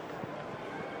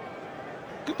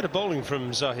 Good bit of bowling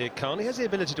from Zahir Khan. He has the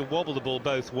ability to wobble the ball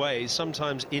both ways,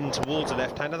 sometimes in towards the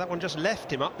left-hander. That one just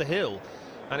left him up the hill,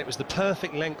 and it was the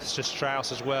perfect length to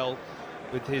Strauss as well,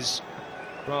 with his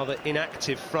rather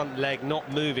inactive front leg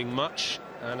not moving much,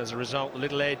 and as a result, the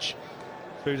little edge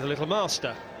through to the little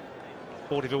master.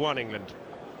 40 for 1 England.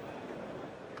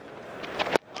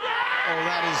 Oh,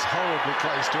 that is horribly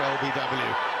close to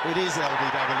LBW. It is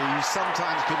LBW. You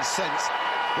sometimes can sense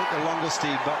that the longer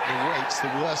Steve Buckner waits, the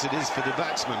worse it is for the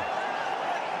batsman.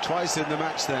 Twice in the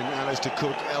match then, Alistair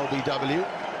Cook, LBW.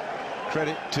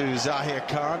 Credit to Zahir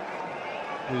Khan,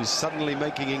 who's suddenly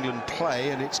making England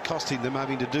play, and it's costing them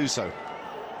having to do so.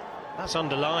 That's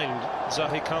underlined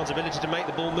Zahir Khan's ability to make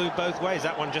the ball move both ways.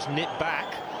 That one just nipped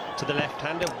back to the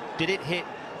left-hander. Did it hit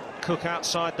Cook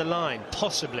outside the line?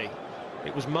 Possibly.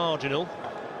 It was marginal.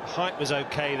 The height was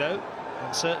okay, though,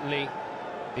 and certainly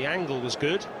the angle was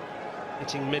good,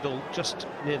 hitting middle just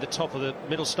near the top of the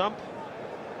middle stump.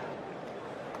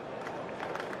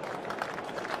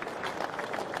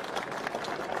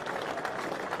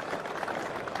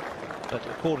 But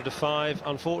a 4:45,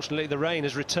 unfortunately, the rain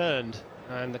has returned,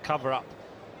 and the cover-up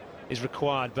is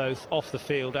required both off the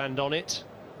field and on it.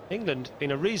 England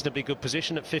in a reasonably good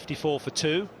position at 54 for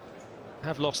 2.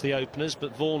 Have lost the openers,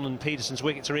 but Vaughan and Peterson's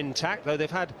wickets are intact, though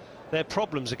they've had their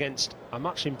problems against a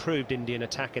much improved Indian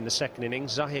attack in the second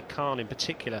innings. Zahir Khan in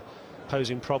particular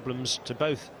posing problems to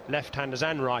both left-handers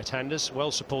and right-handers, well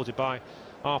supported by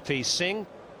RP Singh.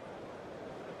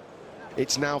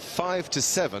 It's now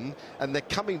 5-7, and they're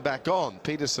coming back on.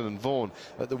 Peterson and Vaughan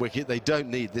at the wicket. They don't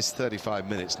need this 35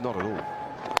 minutes, not at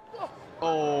all.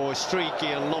 Oh, streaky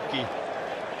and lucky.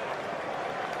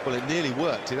 Well, it nearly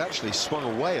worked. It actually swung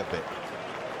away a bit.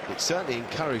 It certainly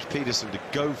encouraged Peterson to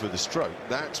go for the stroke.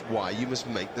 That's why you must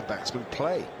make the batsman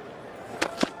play.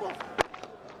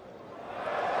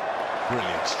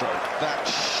 Brilliant stroke. That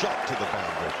shot to the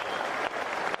boundary.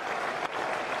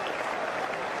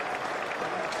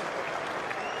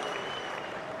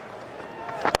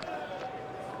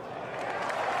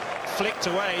 Flicked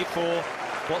away for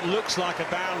what looks like a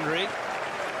boundary.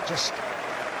 Just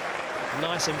a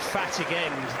nice emphatic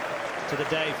end to the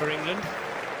day for England.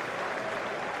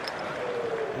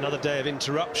 Another day of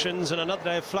interruptions and another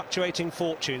day of fluctuating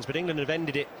fortunes, but England have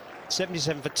ended it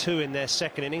 77 for 2 in their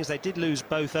second innings. They did lose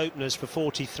both openers for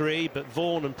 43, but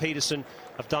Vaughan and Peterson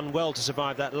have done well to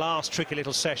survive that last tricky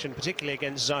little session, particularly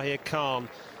against Zahir Khan.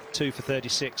 2 for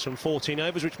 36 from 14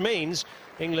 overs, which means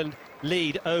England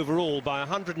lead overall by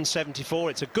 174.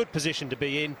 It's a good position to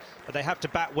be in, but they have to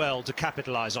bat well to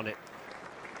capitalise on it.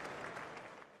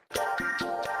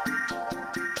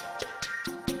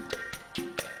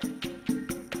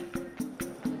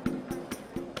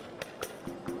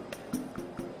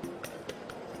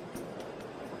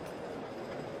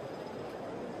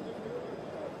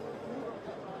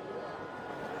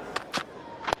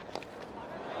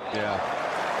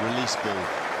 Release ball,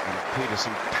 and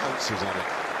Peterson pounces on it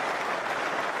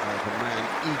like a man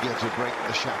eager to break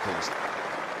the shackles.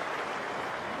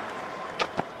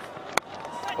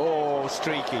 Oh,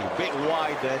 streaky, bit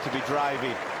wide there to be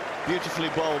driving. Beautifully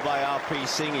bowled by RP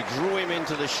Singh. He drew him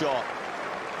into the shot.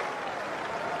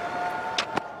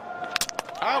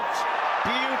 Out.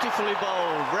 Beautifully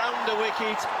bowled. Round the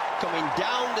wicket. Coming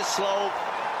down the slope.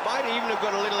 Might even have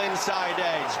got a little inside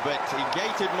edge, but he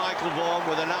gated Michael Vaughan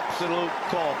with an absolute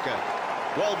corker.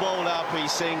 Well bowled, RP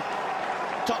Singh.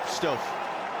 Top stuff.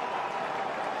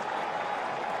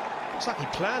 Looks like he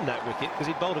planned that wicket, because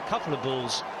he bowled a couple of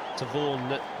balls to Vaughan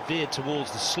that veered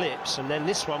towards the slips, and then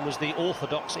this one was the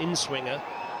orthodox in-swinger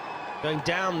going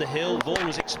down the hill. Vaughan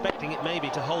was expecting it maybe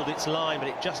to hold its line, but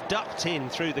it just ducked in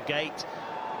through the gate.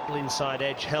 Inside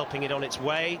edge helping it on its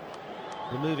way,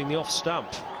 removing the off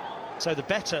stump. So the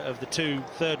better of the two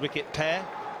third wicket pair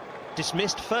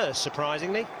dismissed first,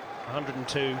 surprisingly.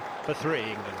 102 for 3,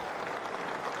 England.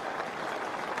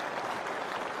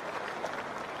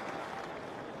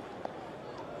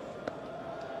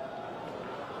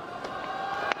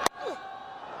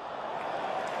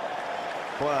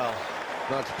 Well,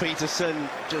 that's Peterson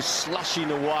just slashing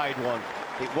a wide one.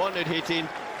 It wanted hitting,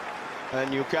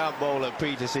 and you can't bowl at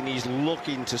Peterson. He's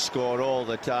looking to score all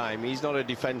the time. He's not a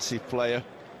defensive player.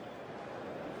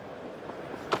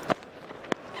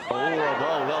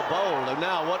 Oh, well bowled. And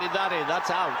now, what did that in? That's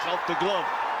out, off the glove.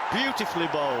 Beautifully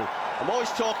bowled. I'm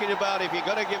always talking about, if you're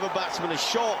going to give a batsman a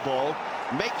short ball,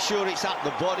 make sure it's at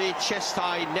the body, chest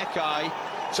high, neck high,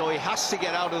 so he has to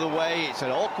get out of the way. It's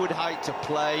an awkward height to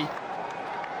play.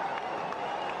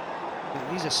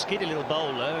 He's a skiddy little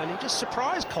bowler, and he just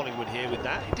surprised Collingwood here with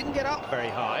that. He didn't get up very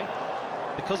high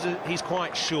because he's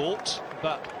quite short,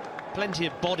 but plenty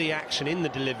of body action in the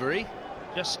delivery,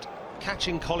 just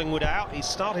catching Collingwood out. He's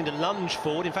starting to lunge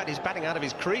forward. In fact, he's batting out of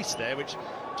his crease there, which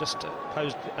just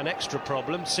posed an extra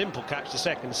problem. Simple catch, the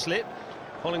second slip.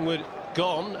 Collingwood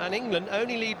gone, and England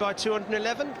only lead by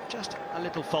 211. Just a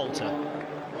little falter.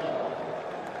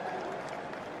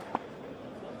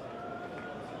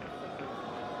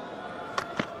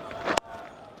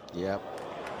 Yep.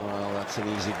 Well, that's an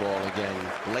easy ball again.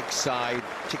 Leg side,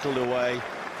 tickled away.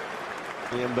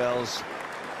 Ian Bell's,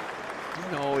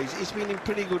 you know, he's been in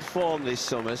pretty good form this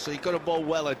summer, so you've got to bowl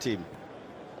well at him.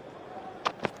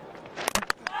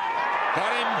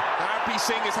 Got him. RP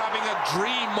Singh is having a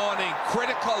dream morning.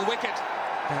 Critical wicket.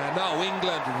 Now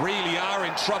England really are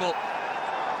in trouble.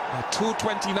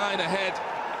 2:29 ahead.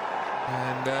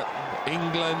 And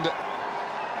England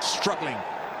struggling.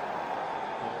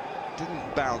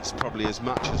 Didn't bounce probably as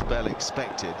much as Bell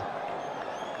expected,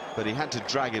 but he had to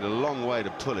drag it a long way to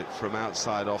pull it from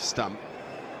outside off stump.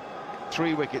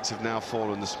 3 wickets have now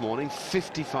fallen this morning,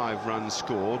 55 runs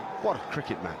scored. What a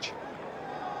cricket match.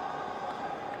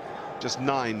 Just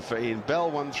 9 for Ian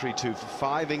Bell, 132 for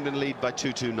 5. England lead by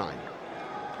 229.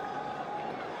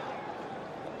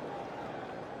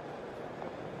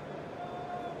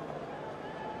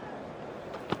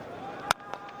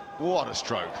 What a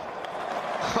stroke.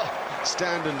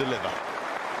 Stand and deliver.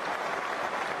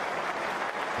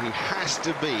 He has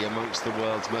to be amongst the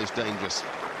world's most dangerous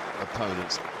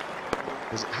opponents,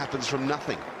 because it happens from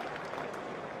nothing.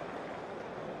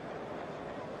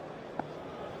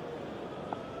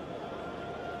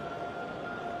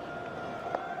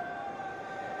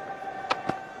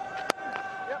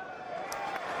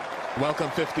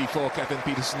 Welcome 50 for Kevin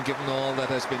Peterson, given all that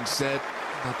has been said,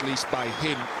 at least by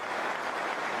him.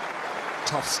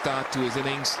 Tough start to his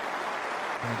innings,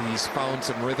 and he's found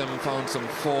some rhythm, found some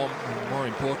form, and more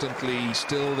importantly, he's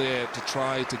still there to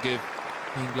try to give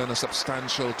England a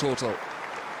substantial total.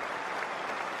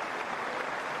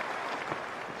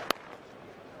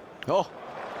 Oh,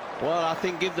 well, I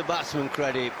think give the batsman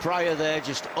credit. Pryor there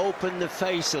just opened the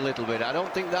face a little bit. I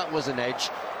don't think that was an edge,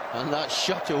 and that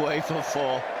shot away for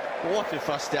 4. What a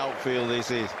fast outfield this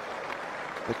is.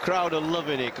 The crowd are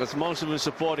loving it, because most of them are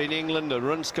supporting England. The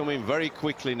runs coming very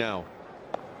quickly now.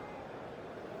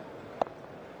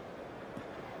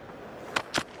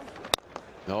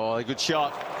 Oh, a good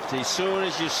shot. As soon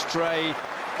as you stray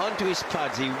onto his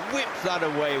pads, he whipped that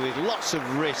away with lots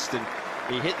of wrist, and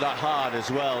he hit that hard as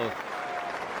well.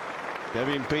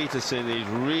 Kevin Peterson is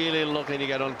really looking to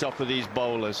get on top of these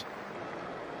bowlers.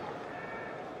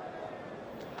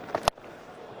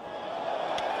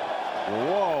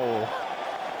 Whoa.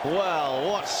 Well,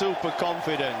 what super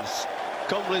confidence.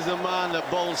 Company's the man that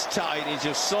bowls tight. He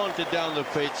just sauntered down the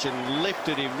pitch and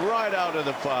lifted him right out of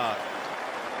the park.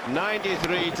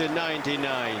 93 to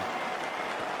 99.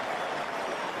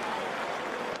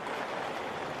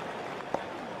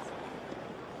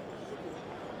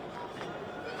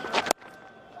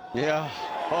 Yeah.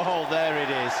 Oh, there it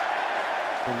is.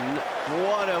 And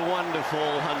what a wonderful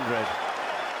 100.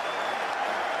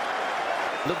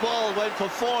 The ball went for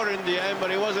 4 in the end,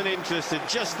 but he wasn't interested.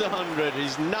 Just the 100.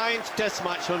 His 9th Test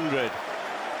match 100.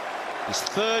 His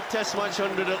 3rd Test match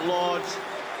 100 at Lord's,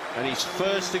 and his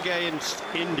first against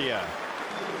India.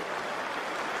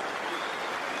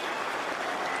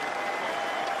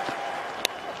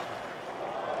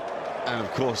 And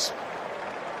of course,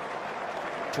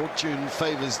 fortune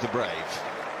favours the brave.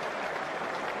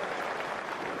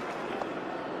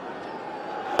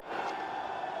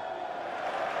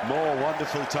 More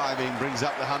wonderful timing brings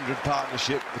up the 100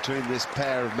 partnership between this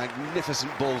pair of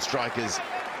magnificent ball strikers.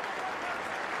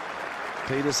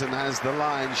 Peterson has the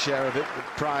lion's share of it, but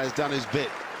Pryor's done his bit.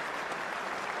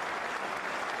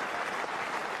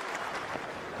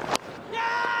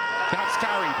 That's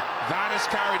carried. That is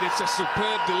carried. It's a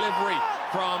superb delivery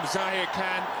from Zahir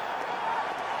Khan.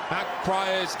 Matt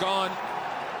Pryor's gone.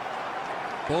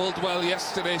 Bowled well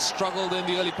yesterday, struggled in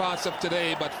the early parts of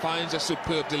today, but finds a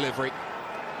superb delivery.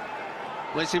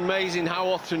 Well, it's amazing how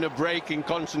often a break in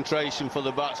concentration for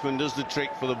the batsman does the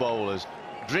trick for the bowlers.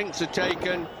 Drinks are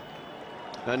taken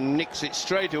and nicks it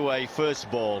straight away, first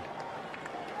ball.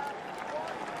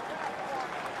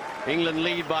 England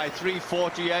lead by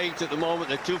 348 at the moment.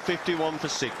 They're 251 for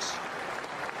 6.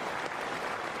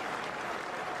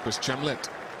 Chris Chemlett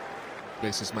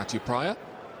places Matthew Pryor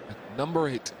at number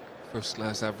 8, first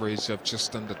class average of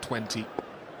just under 20.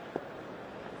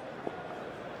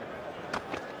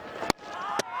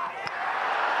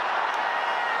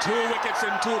 Two wickets in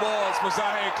 2 balls for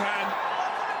Zahir Khan.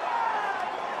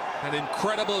 An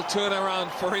incredible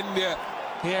turnaround for India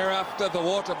here after the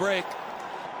water break.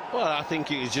 Well, I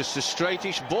think it was just a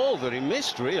straightish ball that he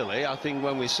missed, really. I think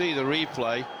when we see the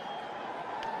replay,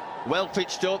 well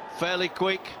pitched up, fairly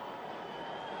quick,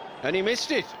 and he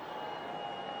missed it.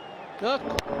 Look,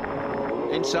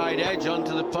 inside edge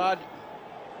onto the pad.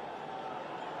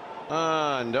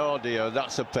 And oh dear,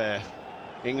 that's a pair.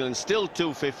 England still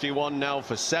 251 now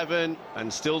for 7,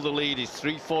 and still the lead is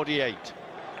 348.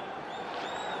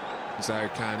 Zahir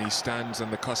Khan, he stands on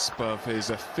the cusp of his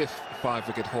 5th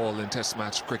 5-wicket haul in Test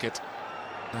match cricket,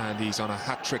 and he's on a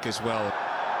hat-trick as well.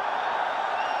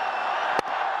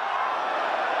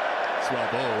 It's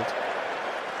well bowled.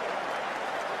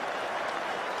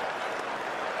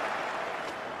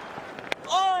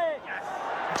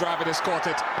 Dravid has caught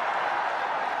it.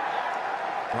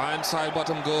 Ryan side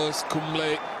bottom goes.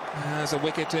 Kumble has a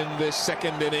wicket in this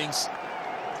 2nd innings.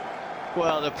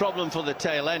 Well, the problem for the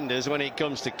tail enders when it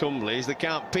comes to Kumble is they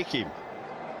can't pick him.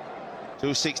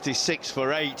 266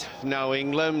 for 8 now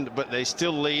England, but they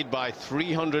still lead by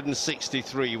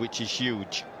 363, which is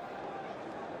huge.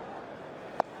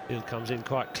 Field comes in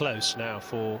quite close now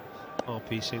for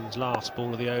RP Singh's last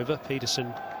ball of the over.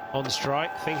 Peterson on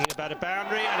strike, thinking about a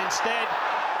boundary, and instead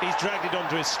he's dragged it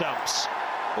onto his stumps.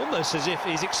 Almost as if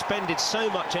he's expended so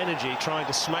much energy trying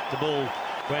to smack the ball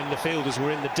when the fielders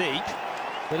were in the deep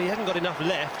that he hadn't got enough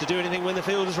left to do anything when the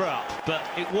fielders were up. But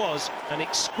it was an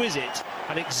exquisite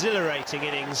and exhilarating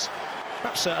innings,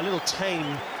 perhaps a little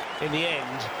tame in the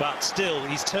end, but still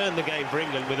he's turned the game for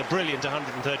England with a brilliant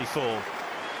 134.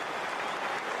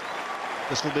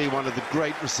 This will be one of the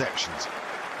great receptions.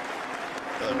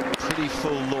 Pretty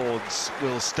full Lords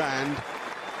will stand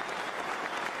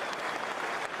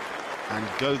and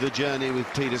go the journey with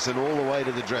Peterson all the way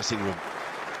to the dressing room.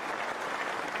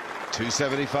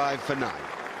 275 for 9.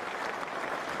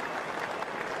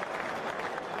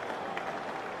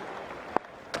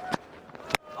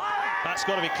 That's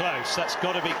got to be close. That's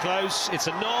got to be close. It's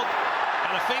a nod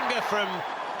and a finger from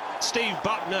Steve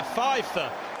Buckner. 5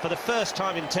 for the first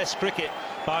time in Test cricket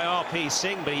by RP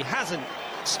Singh, but he hasn't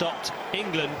stopped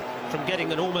England from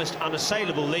getting an almost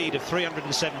unassailable lead of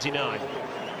 379.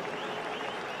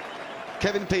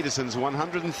 Kevin Peterson's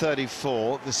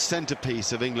 134, the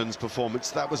centrepiece of England's performance.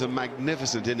 That was a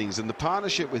magnificent innings, and the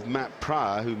partnership with Matt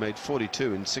Pryor, who made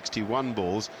 42 in 61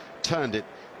 balls, turned it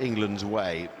England's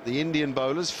way. The Indian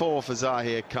bowlers, 4 for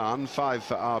Zahir Khan, 5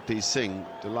 for RP Singh.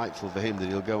 Delightful for him that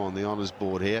he'll go on the honours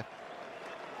board here.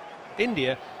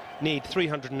 India need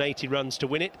 380 runs to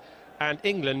win it, and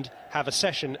England have a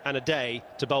session and a day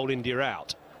to bowl India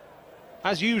out.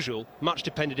 As usual, much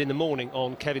depended in the morning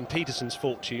on Kevin Peterson's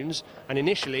fortunes, and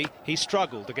initially he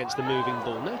struggled against the moving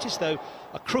ball. Notice, though,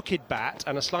 a crooked bat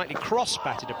and a slightly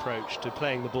cross-batted approach to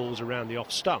playing the balls around the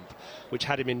off-stump, which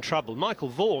had him in trouble. Michael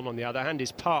Vaughan, on the other hand,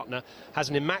 his partner, has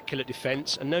an immaculate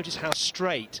defence, and notice how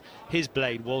straight his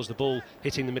blade was, the ball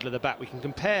hitting the middle of the bat. We can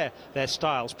compare their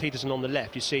styles. Peterson on the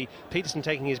left, you see Peterson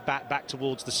taking his bat back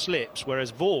towards the slips,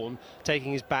 whereas Vaughan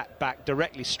taking his bat back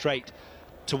directly straight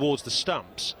towards the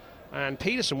stumps. And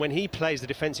Peterson, when he plays the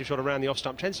defensive shot around the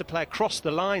off-stump, tends to play across the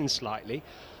line slightly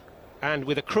and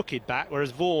with a crooked bat,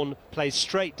 whereas Vaughan plays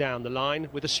straight down the line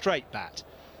with a straight bat.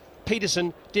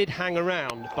 Peterson did hang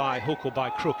around by hook or by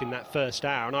crook in that first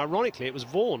hour, and ironically it was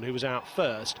Vaughan who was out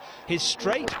first. His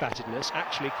straight-battedness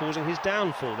actually causing his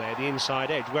downfall there, the inside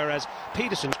edge, whereas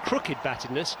Peterson's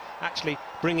crooked-battedness actually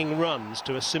bringing runs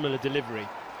to a similar delivery.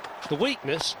 The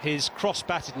weakness, his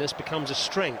cross-battedness, becomes a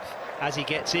strength as he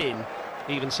gets in,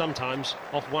 even sometimes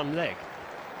off one leg.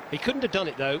 He couldn't have done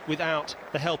it, though, without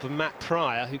the help of Matt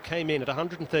Pryor, who came in at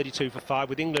 132 for 5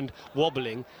 with England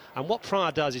wobbling. And what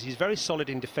Pryor does is he's very solid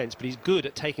in defence, but he's good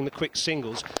at taking the quick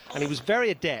singles. And he was very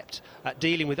adept at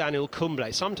dealing with Anil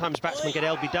Kumble. Sometimes batsmen get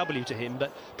LBW to him,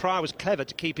 but Pryor was clever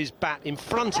to keep his bat in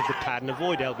front of the pad and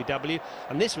avoid LBW.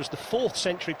 And this was the 4th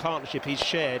century partnership he's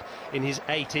shared in his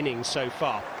 8 innings so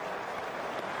far.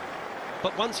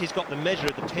 But once he's got the measure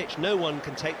of the pitch, no one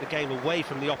can take the game away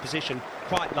from the opposition,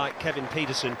 quite like Kevin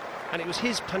Pietersen. And it was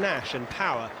his panache and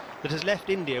power that has left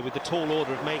India with the tall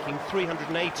order of making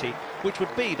 380, which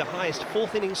would be the highest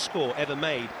 4th innings score ever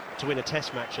made to win a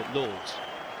Test match at Lord's.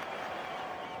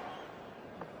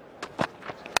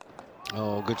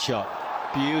 Oh, good shot.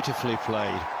 Beautifully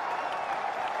played.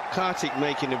 Kartik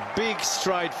making a big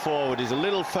stride forward. He's a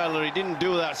little fella. He didn't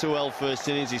do that so well first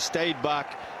innings. He stayed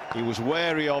back. He was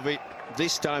wary of it.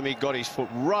 This time he got his foot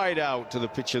right out to the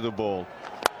pitch of the ball.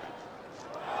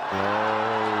 Oh,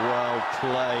 well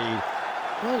played.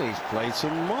 Well, he's played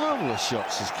some marvellous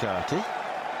shots, this Kartik.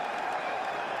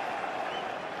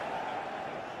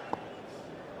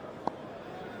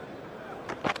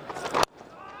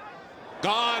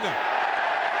 Gone.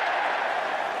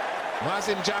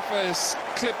 Mazin Jaffer has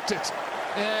clipped it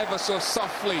ever so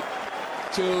softly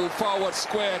to forward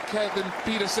square. Kevin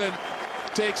Pietersen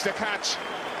takes the catch,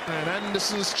 and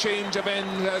Anderson's change of end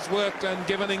has worked and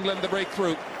given England the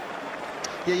breakthrough.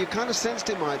 Yeah, you kind of sensed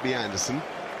it might be Anderson.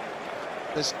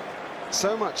 There's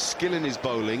so much skill in his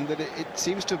bowling that it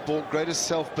seems to have brought greater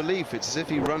self-belief. It's as if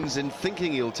he runs in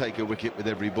thinking he'll take a wicket with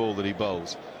every ball that he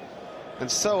bowls. And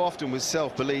so often with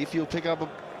self-belief, he'll pick up a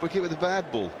wicket with a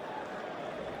bad ball.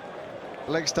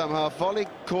 Leg stump half volley,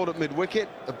 caught at mid-wicket,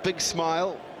 a big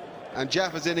smile, and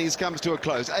Jaffer's innings comes to a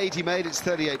close. 80 made, it's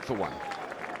 38 for 1.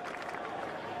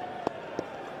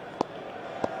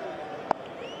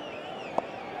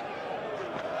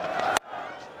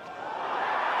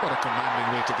 What a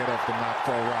commanding way to get off the mark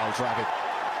for Rahul Dravid.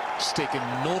 It's taken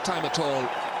no time at all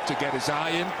to get his eye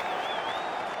in.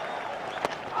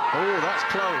 Oh, that's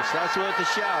close. That's worth a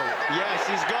shout. Yes,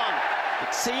 he's gone.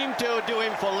 It seemed to do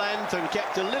him for length and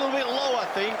kept a little bit low, I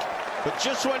think. But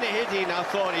just when it hit in, I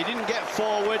thought he didn't get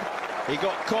forward. He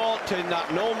got caught in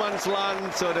that no man's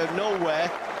land, sort of nowhere.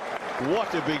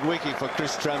 What a big wicket for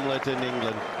Chris Tremlett in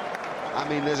England. I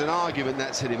mean, there's an argument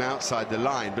that's hit him outside the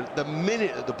line, but the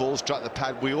minute that the ball struck the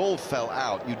pad, we all fell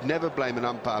out. You'd never blame an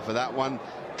umpire for that one.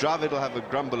 Dravid will have a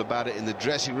grumble about it in the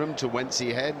dressing room to whence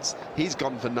he heads. He's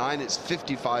gone for 9, it's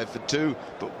 55 for 2,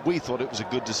 but we thought it was a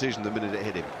good decision the minute it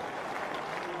hit him.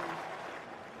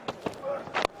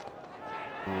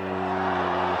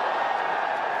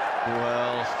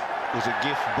 Well, it was a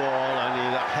gift ball,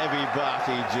 and that heavy bat,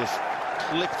 he just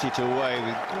clipped it away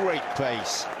with great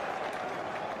pace.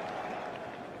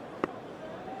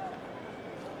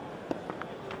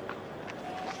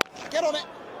 Get on it.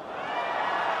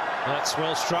 That's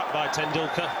well struck by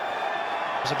Tendulkar.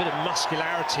 There's a bit of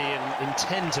muscularity and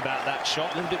intent about that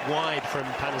shot, a little bit wide from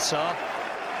Panesar.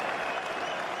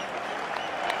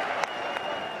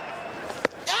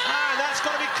 Ah, that's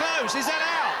got to be close. Is that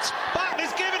out?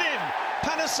 Buckner's given him.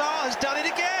 Panesar has done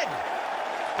it again.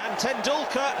 And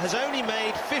Tendulkar has only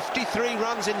made 53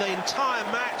 runs in the entire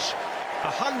match.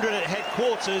 100 at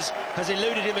headquarters has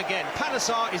eluded him again.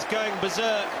 Panesar is going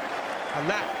berserk. And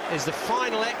that is the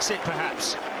final exit,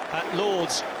 perhaps, at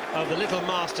Lord's of the little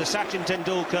master, Sachin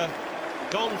Tendulkar,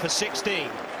 gone for 16.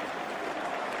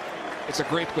 It's a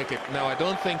great wicket. Now, I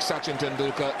don't think Sachin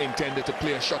Tendulkar intended to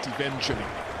play a shot eventually.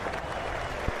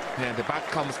 And the bat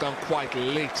comes down quite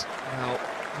late. Now,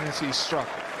 as he struck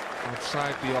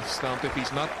outside the off stump, if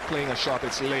he's not playing a shot,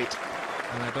 it's late.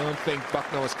 And I don't think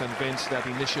Buckner was convinced that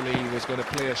initially he was going to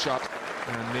play a shot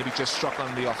and maybe just struck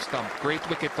on the off stump. Great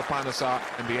wicket for Panesar,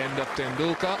 and the end of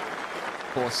Tendulkar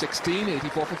for 16,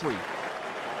 84 for 3.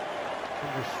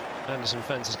 Anderson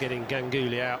fancies getting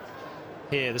Ganguly out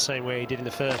here the same way he did in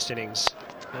the first innings.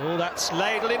 Oh, that's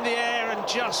ladled in the air and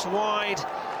just wide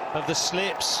of the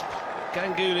slips.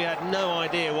 Ganguly had no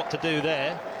idea what to do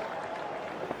there.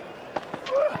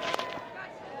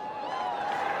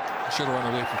 Should have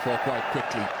run away for 4 quite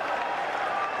quickly.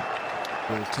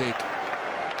 Will take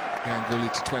Ganguly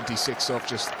to 26 off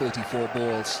just 34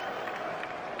 balls.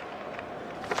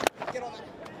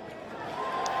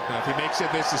 Now, if he makes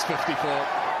it, this is 54.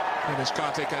 And it's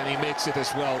Kartik, and he makes it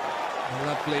as well. A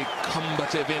lovely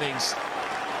combative innings,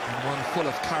 and one full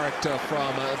of character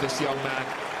from this young man.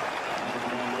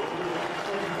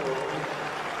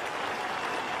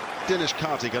 Dinesh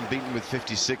Karthik unbeaten with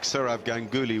 56, Sourav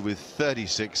Ganguly with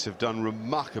 36 have done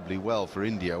remarkably well for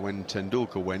India. When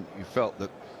Tendulkar went, you felt that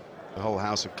the whole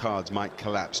house of cards might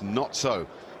collapse. Not so.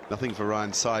 Nothing for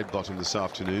Ryan Sidebottom this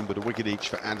afternoon, but a wicket each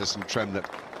for Anderson, Tremlett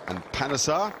and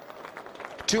Panesar.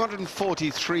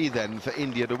 243 then for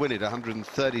India to win it,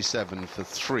 137 for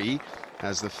 3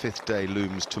 as the 5th day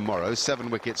looms tomorrow. 7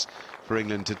 wickets for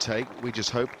England to take. We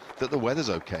just hope that the weather's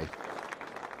okay.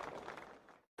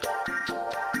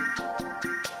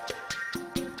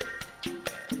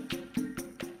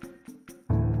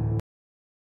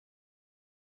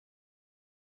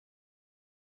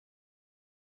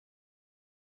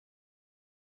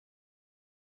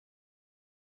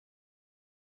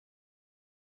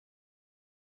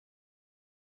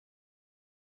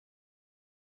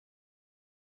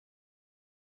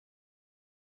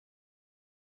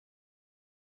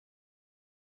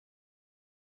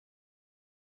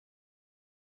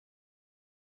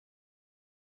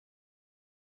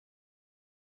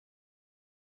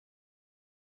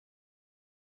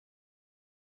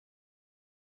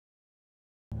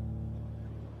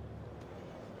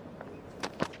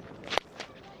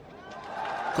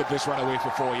 Could this run away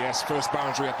for 4? Yes, first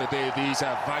boundary of the day. These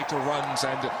are vital runs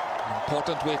and an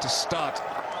important way to start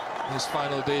his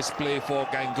final day's play for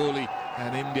Ganguly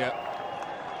and India.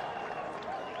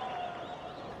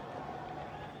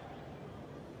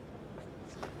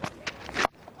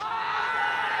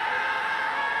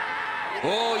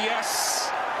 Oh yes,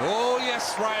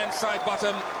 Ryan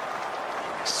Sidebottom.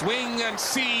 Swing and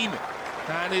seam,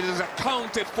 and it is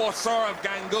accounted for Sourav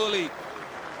Ganguly.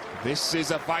 This is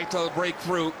a vital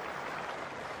breakthrough.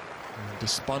 And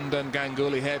despondent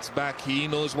Ganguly heads back. He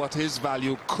knows what his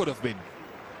value could have been.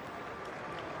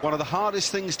 One of the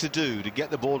hardest things to do, to get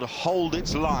the ball to hold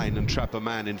its line and trap a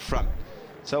man in front.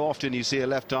 So often you see a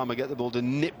left-armer get the ball to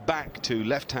nip back to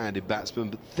left-handed batsmen,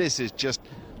 but this is just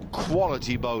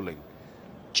quality bowling.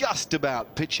 Just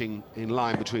about pitching in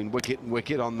line between wicket and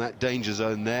wicket on that danger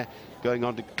zone there. Going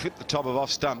on to clip the top of off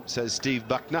stump, says Steve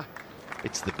Buckner.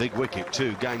 It's the big wicket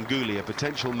too. Ganguly, a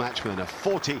potential matchman, a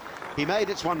 40. He made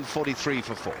it's 143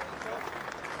 for 4.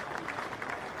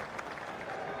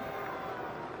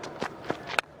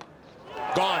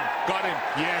 Gone, got him.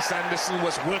 Yes, Anderson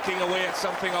was working away at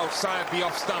something outside the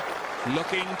off stump,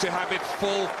 looking to have it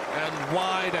full and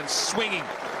wide and swinging.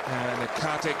 And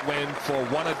Karthik went for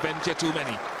one adventure too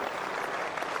many.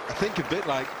 I think a bit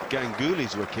like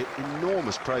Ganguly's wicket,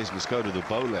 enormous praise must go to the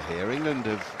bowler here. England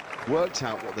have worked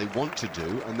out what they want to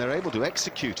do and they're able to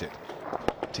execute it.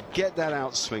 To get that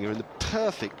outswinger in the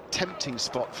perfect tempting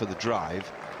spot for the drive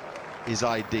is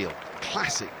ideal.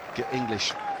 Classic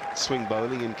English swing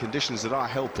bowling in conditions that are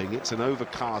helping. It's an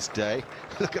overcast day.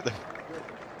 Look at the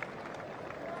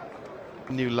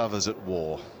new lovers at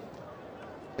war.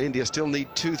 India still need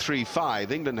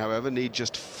 235. England, however, need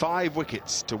just 5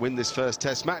 wickets to win this first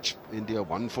test match. India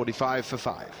 145 for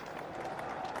 5.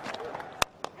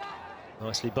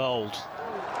 Nicely bowled.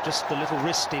 Just the little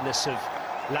wristiness of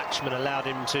Lakshman allowed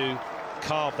him to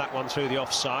carve that one through the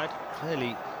offside.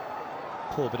 Fairly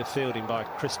poor bit of fielding by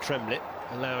Chris Tremlett,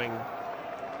 allowing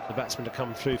the batsman to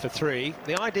come through for 3.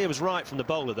 The idea was right from the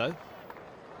bowler, though.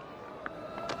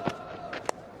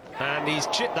 And he's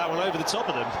chipped that one over the top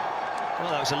of them. Well,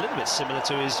 that was a little bit similar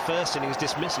to his first innings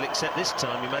dismissal, except this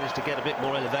time he managed to get a bit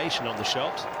more elevation on the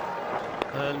shot.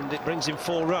 And it brings him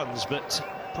 4 runs, but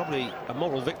probably a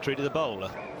moral victory to the bowler.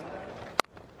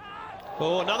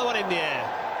 Oh, another one in the air.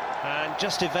 And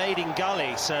just evading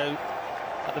Gully. So,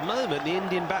 at the moment, the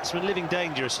Indian batsman living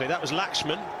dangerously. That was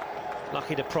Lakshman,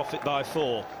 lucky to profit by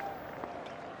 4.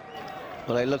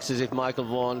 Well, it looks as if Michael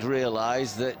Vaughan's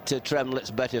realised that Tremlett's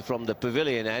better from the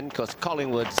pavilion end, because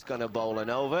Collingwood's going to bowl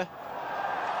an over.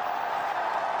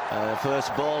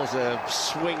 First ball's a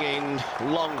swinging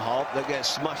long hop that gets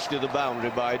smashed to the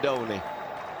boundary by Dhoni.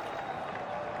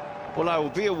 Well, I will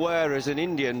be aware as an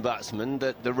Indian batsman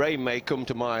that the rain may come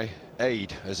to my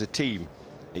aid as a team.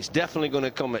 It's definitely going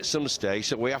to come at some stage,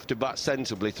 so we have to bat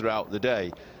sensibly throughout the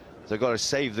day. They've got to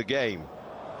save the game.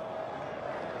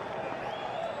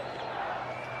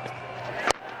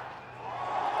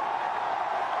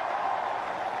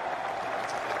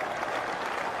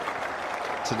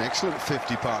 It's an excellent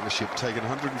 50 partnership, taken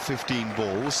 115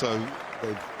 balls, so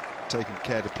they've taken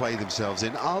care to play themselves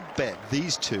in. I'll bet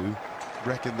these two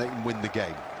reckon they can win the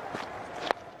game.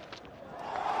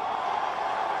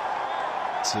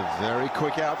 It's a very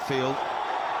quick outfield.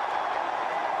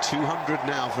 200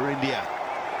 now for India.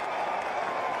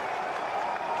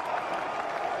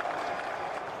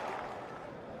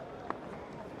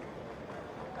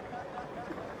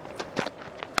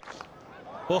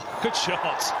 Oh, good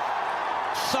shot.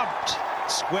 Thumped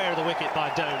square of the wicket by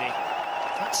Dhoni.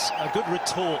 That's a good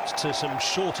retort to some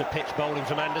shorter pitch bowling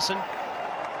from Anderson.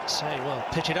 Saying, well,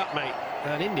 pitch it up, mate.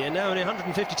 And India now only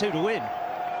 152 to win.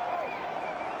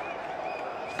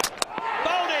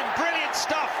 Bowled in, brilliant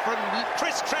stuff from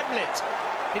Chris Tremlett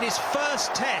in his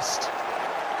first test.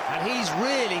 And he's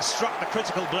really struck the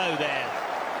critical blow there.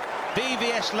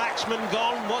 VVS Lakshman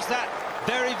gone. Was that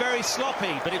very, very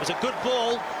sloppy? But it was a good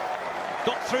ball.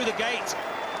 Got through the gate.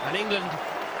 And England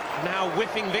now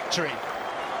whiffing victory.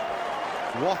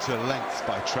 What a length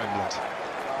by Tremlett.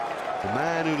 The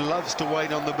man who loves to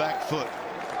wait on the back foot.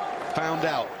 Found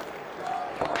out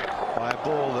by a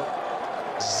ball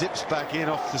that zips back in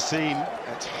off the seam.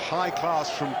 It's high class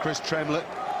from Chris Tremlett.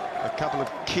 A couple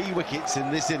of key wickets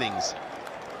in this innings.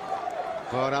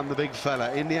 Well done, the big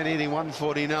fella. India needing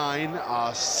 149,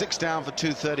 are 6 down for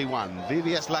 231.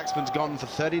 VVS Laxman's gone for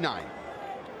 39.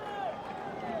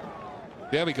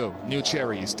 There we go. New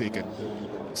cherry is taken.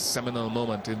 Seminal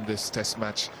moment in this test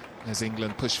match as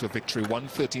England push for victory.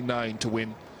 139 to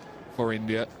win for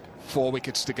India. 4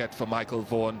 wickets to get for Michael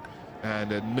Vaughan,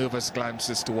 and nervous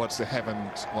glances towards the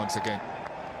heavens once again.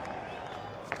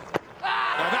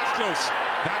 Now that's close.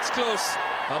 That's close.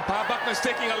 Umpire Buckner's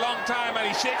taking a long time, and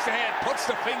he shakes the head, puts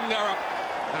the finger up,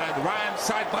 and Ryan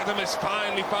Sidebottom has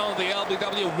finally found the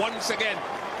LBW once again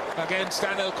against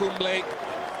Anil Kumble.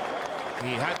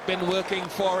 He had been working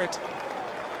for it.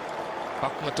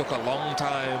 Buckner took a long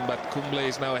time, but Kumble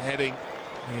is now heading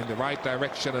in the right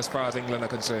direction as far as England are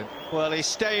concerned. Well, he's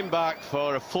staying back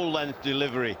for a full-length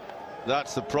delivery.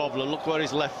 That's the problem. Look where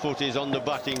his left foot is on the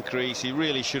batting crease. He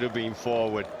really should have been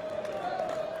forward.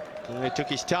 He took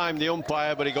his time, the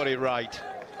umpire, but he got it right.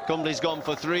 Cumble's gone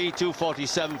for 3,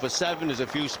 247 for 7 as a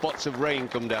few spots of rain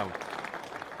come down.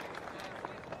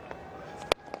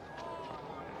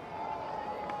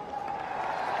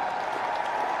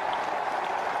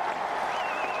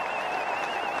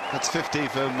 That's 50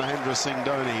 for Mahendra Singh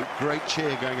Dhoni. Great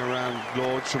cheer going around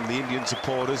Lords from the Indian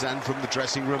supporters and from the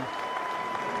dressing room.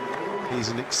 He's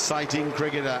an exciting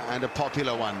cricketer and a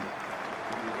popular one.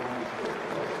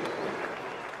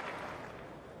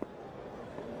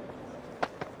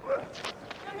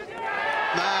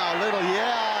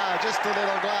 Just a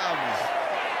little glove.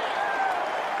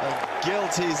 A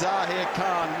guilty Zahir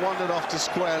Khan wandered off to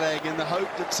square leg in the hope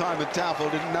that Simon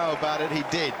Towfel didn't know about it. He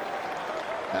did.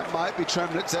 That might be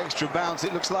Tremlett's extra bounce.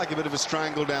 It looks like a bit of a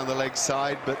strangle down the leg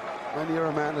side, but when you're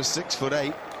a man of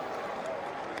 6'8",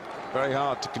 very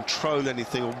hard to control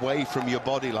anything away from your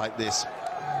body like this.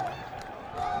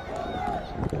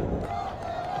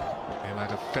 He might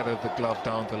have feathered the glove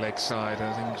down the leg side.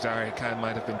 I think Zahir Khan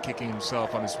might have been kicking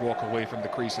himself on his walk away from the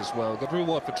crease as well. Good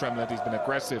reward for Tremlett. He's been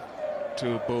aggressive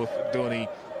to both Dhoni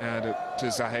and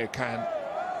to Zahir Khan.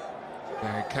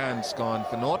 Zahir Khan's gone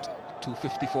for naught,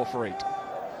 254 for 8.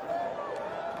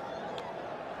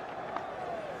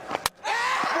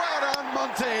 Well done,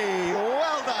 Monty.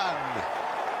 Well done.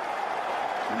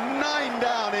 9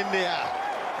 down, India.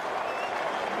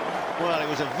 Well, it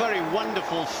was a very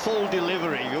wonderful full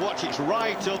delivery. You watch, it's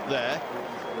right up there,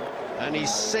 and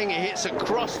he's singing, hits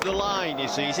across the line, you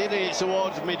see. He's hitting it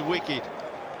towards mid-wicket.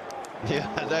 Yeah,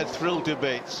 they're thrilled to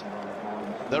bits.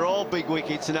 They're all big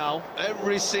wickets now,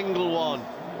 every single one.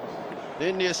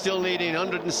 India still needing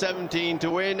 117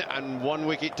 to win and 1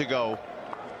 wicket to go.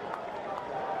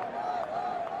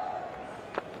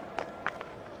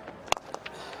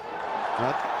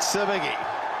 That's a biggie.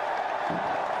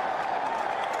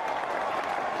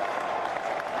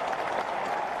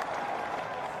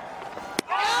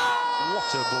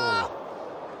 What a ball.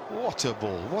 What a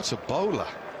ball. What a bowler.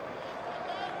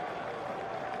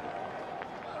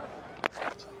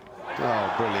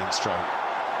 Oh, brilliant stroke.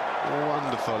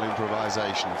 Wonderful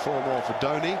improvisation. 4 more for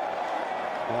Dhoni.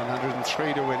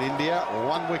 103 to win India.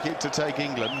 1 wicket to take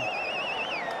England.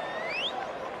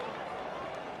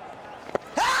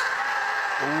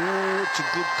 Oh, it's a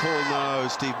good call. No,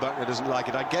 Steve Buckner doesn't like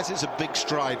it. I guess it's a big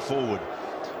stride forward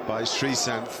by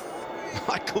Sreesanth.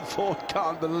 Michael Vaughan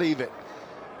can't believe it.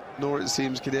 Nor it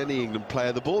seems could any England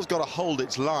player. The ball's got to hold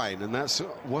its line, and that's,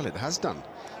 well, it has done.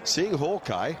 Seeing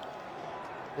Hawkeye,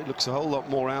 it looks a whole lot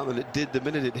more out than it did the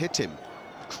minute it hit him.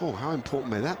 Oh, how important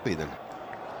may that be then?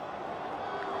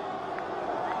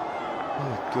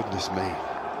 Oh, goodness me.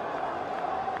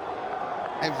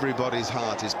 Everybody's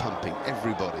heart is pumping,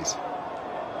 everybody's.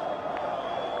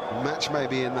 The match may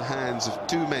be in the hands of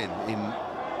 2 men in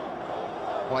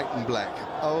white and black.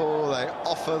 Oh, they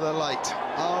offer the light.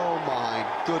 Oh, my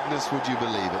goodness, would you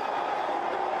believe it?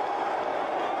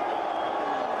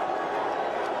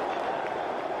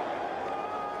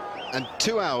 And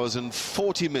 2 hours and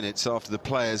 40 minutes after the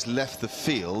players left the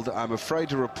field, I'm afraid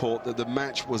to report that the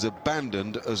match was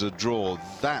abandoned as a draw.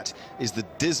 That is the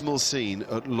dismal scene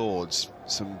at Lord's.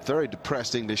 Some very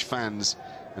depressed English fans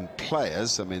and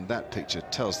players. I mean, that picture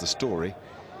tells the story.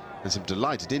 And some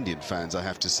delighted Indian fans, I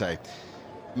have to say.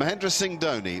 Mahendra Singh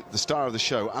Dhoni, the star of the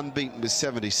show, unbeaten with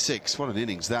 76. What an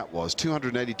innings that was.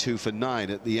 282 for 9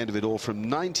 at the end of it all from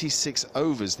 96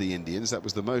 overs, the Indians. That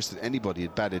was the most that anybody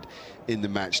had batted in the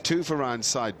match. 2 for Ryan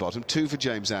Sidebottom, 2 for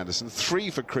James Anderson, 3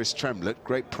 for Chris Tremlett,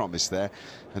 great promise there,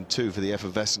 and 2 for the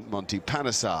effervescent Monty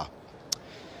Panesar.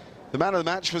 The man of the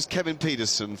match was Kevin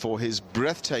Pietersen for his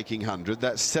breathtaking 100.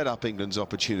 That set up England's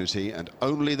opportunity, and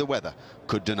only the weather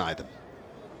could deny them.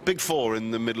 Big four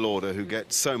in the middle order who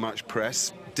get so much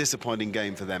press. Disappointing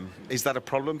game for them. Is that a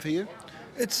problem for you?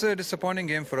 It's a disappointing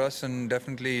game for us, and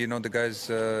definitely, you know, the guys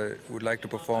would like to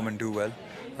perform and do well.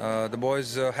 The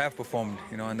boys have performed,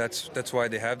 you know, and that's why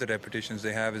they have the repetitions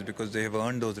they have, is because they have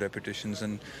earned those repetitions,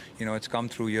 and you know, it's come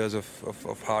through years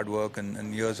of hard work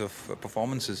and years of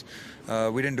performances.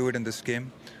 We didn't do it in this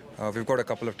game. We've got a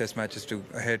couple of test matches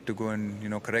ahead to go and, you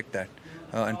know, correct that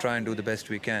and try and do the best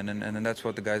we can, and that's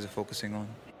what the guys are focusing on.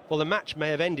 Well, the match may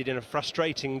have ended in a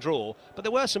frustrating draw, but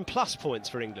there were some plus points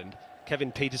for England.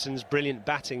 Kevin Pietersen's brilliant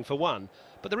batting for one.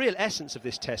 But the real essence of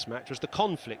this test match was the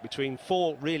conflict between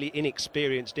 4 really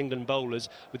inexperienced England bowlers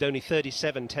with only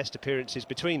 37 test appearances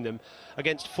between them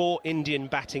against 4 Indian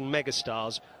batting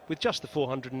megastars with just the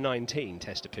 419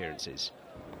 test appearances.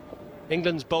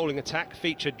 England's bowling attack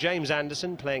featured James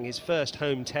Anderson playing his first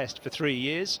home test for 3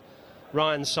 years,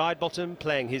 Ryan Sidebottom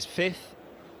playing his 5th,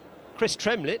 Chris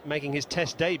Tremlett making his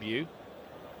test debut,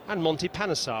 and Monty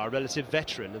Panesar, a relative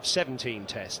veteran of 17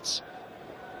 tests.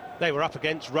 They were up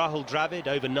against Rahul Dravid,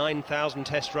 over 9,000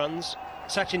 test runs,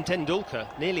 Sachin Tendulkar,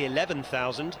 nearly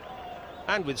 11,000,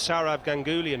 and with Sourav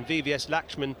Ganguly and VVS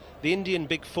Lakshman, the Indian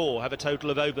Big Four have a total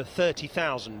of over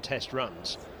 30,000 test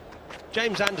runs.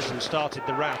 James Anderson started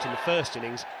the rout in the first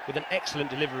innings with an excellent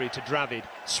delivery to Dravid,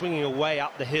 swinging away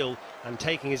up the hill and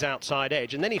taking his outside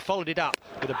edge, and then he followed it up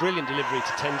with a brilliant delivery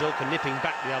to Tendulkar, nipping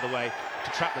back the other way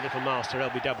to trap the little master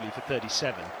LBW for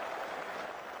 37.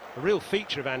 The real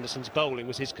feature of Anderson's bowling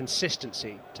was his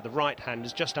consistency to the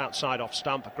right-handers just outside off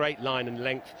stump, a great line and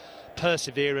length,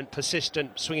 perseverant,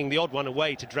 persistent, swinging the odd one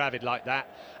away to Dravid like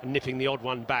that and nipping the odd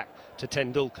one back to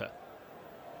Tendulkar.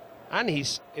 And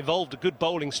he's evolved a good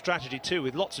bowling strategy too,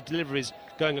 with lots of deliveries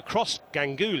going across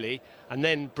Ganguly and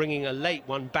then bringing a late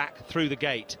one back through the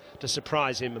gate to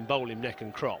surprise him and bowl him neck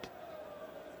and crop.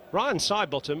 Ryan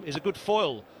Sidebottom is a good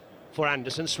foil for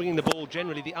Anderson, swinging the ball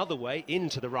generally the other way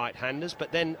into the right-handers,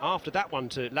 but then after that one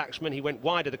to Lakshman, he went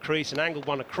wide of the crease and angled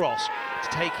one across to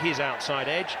take his outside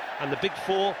edge, and the Big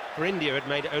Four for India had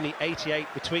made only 88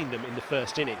 between them in the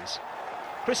first innings.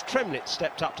 Chris Tremlett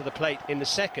stepped up to the plate in the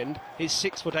second, his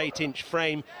 6'8"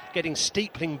 frame getting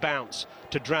steepling bounce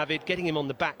to Dravid, getting him on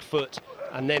the back foot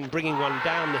and then bringing one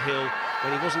down the hill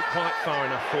when he wasn't quite far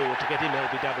enough forward to get him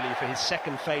LBW for his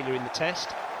second failure in the test.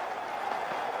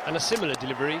 And a similar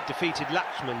delivery defeated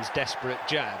Lakshman's desperate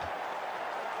jab.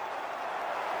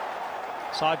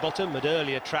 Sidebottom had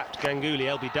earlier trapped Ganguly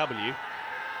LBW.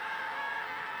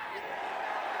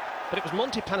 But it was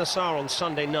Monty Panesar on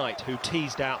Sunday night who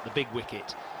teased out the big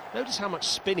wicket. Notice how much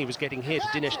spin he was getting here to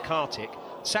Dinesh Karthik.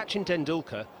 Sachin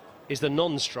Tendulkar is the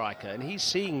non-striker, and he's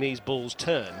seeing these balls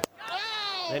turn.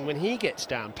 Then when he gets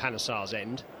down Panesar's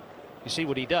end, you see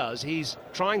what he does. He's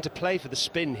trying to play for the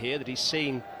spin here that he's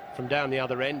seen from down the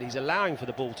other end. He's allowing for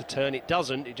the ball to turn. It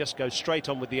doesn't. It just goes straight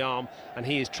on with the arm, and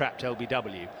he is trapped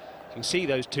LBW. You can see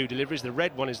those two deliveries. The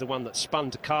red one is the one that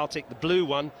spun to Karthik. The blue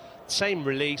one, same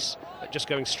release, but just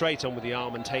going straight on with the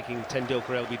arm and taking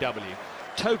Tendulkar LBW.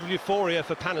 Total euphoria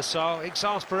for Panesar,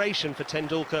 exasperation for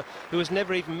Tendulkar, who has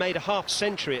never even made a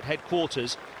half-century at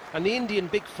headquarters. And the Indian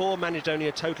Big Four managed only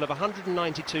a total of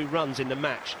 192 runs in the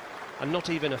match, and not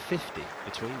even a 50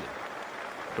 between them.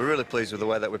 We're really pleased with the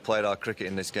way that we played our cricket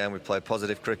in this game. We played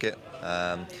positive cricket.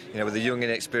 You know, with the young,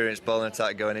 inexperienced bowling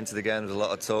attack going into the game, there was a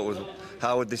lot of talk with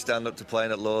how would they stand up to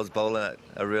playing at Lord's, bowling at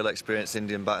a real experienced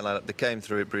Indian batting lineup. They came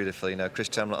through it beautifully. You know, Chris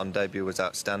Tremlett on debut was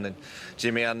outstanding.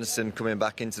 Jimmy Anderson coming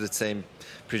back into the team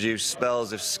produced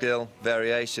spells of skill,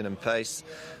 variation and pace.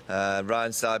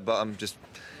 Ryan Sidebottom just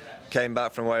came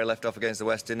back from where he left off against the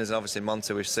West Indies, and obviously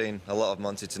Monty, we've seen a lot of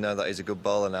Monty to know that he's a good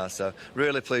bowler now, so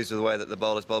really pleased with the way that the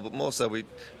bowlers bowled, but more so we're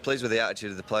pleased with the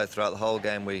attitude of the players throughout the whole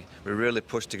game. We really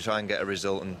pushed to try and get a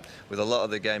result, and with a lot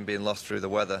of the game being lost through the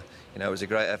weather, you know, it was a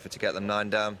great effort to get them 9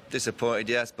 down. Disappointed,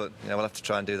 yes, but you know, we'll have to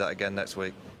try and do that again next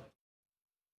week.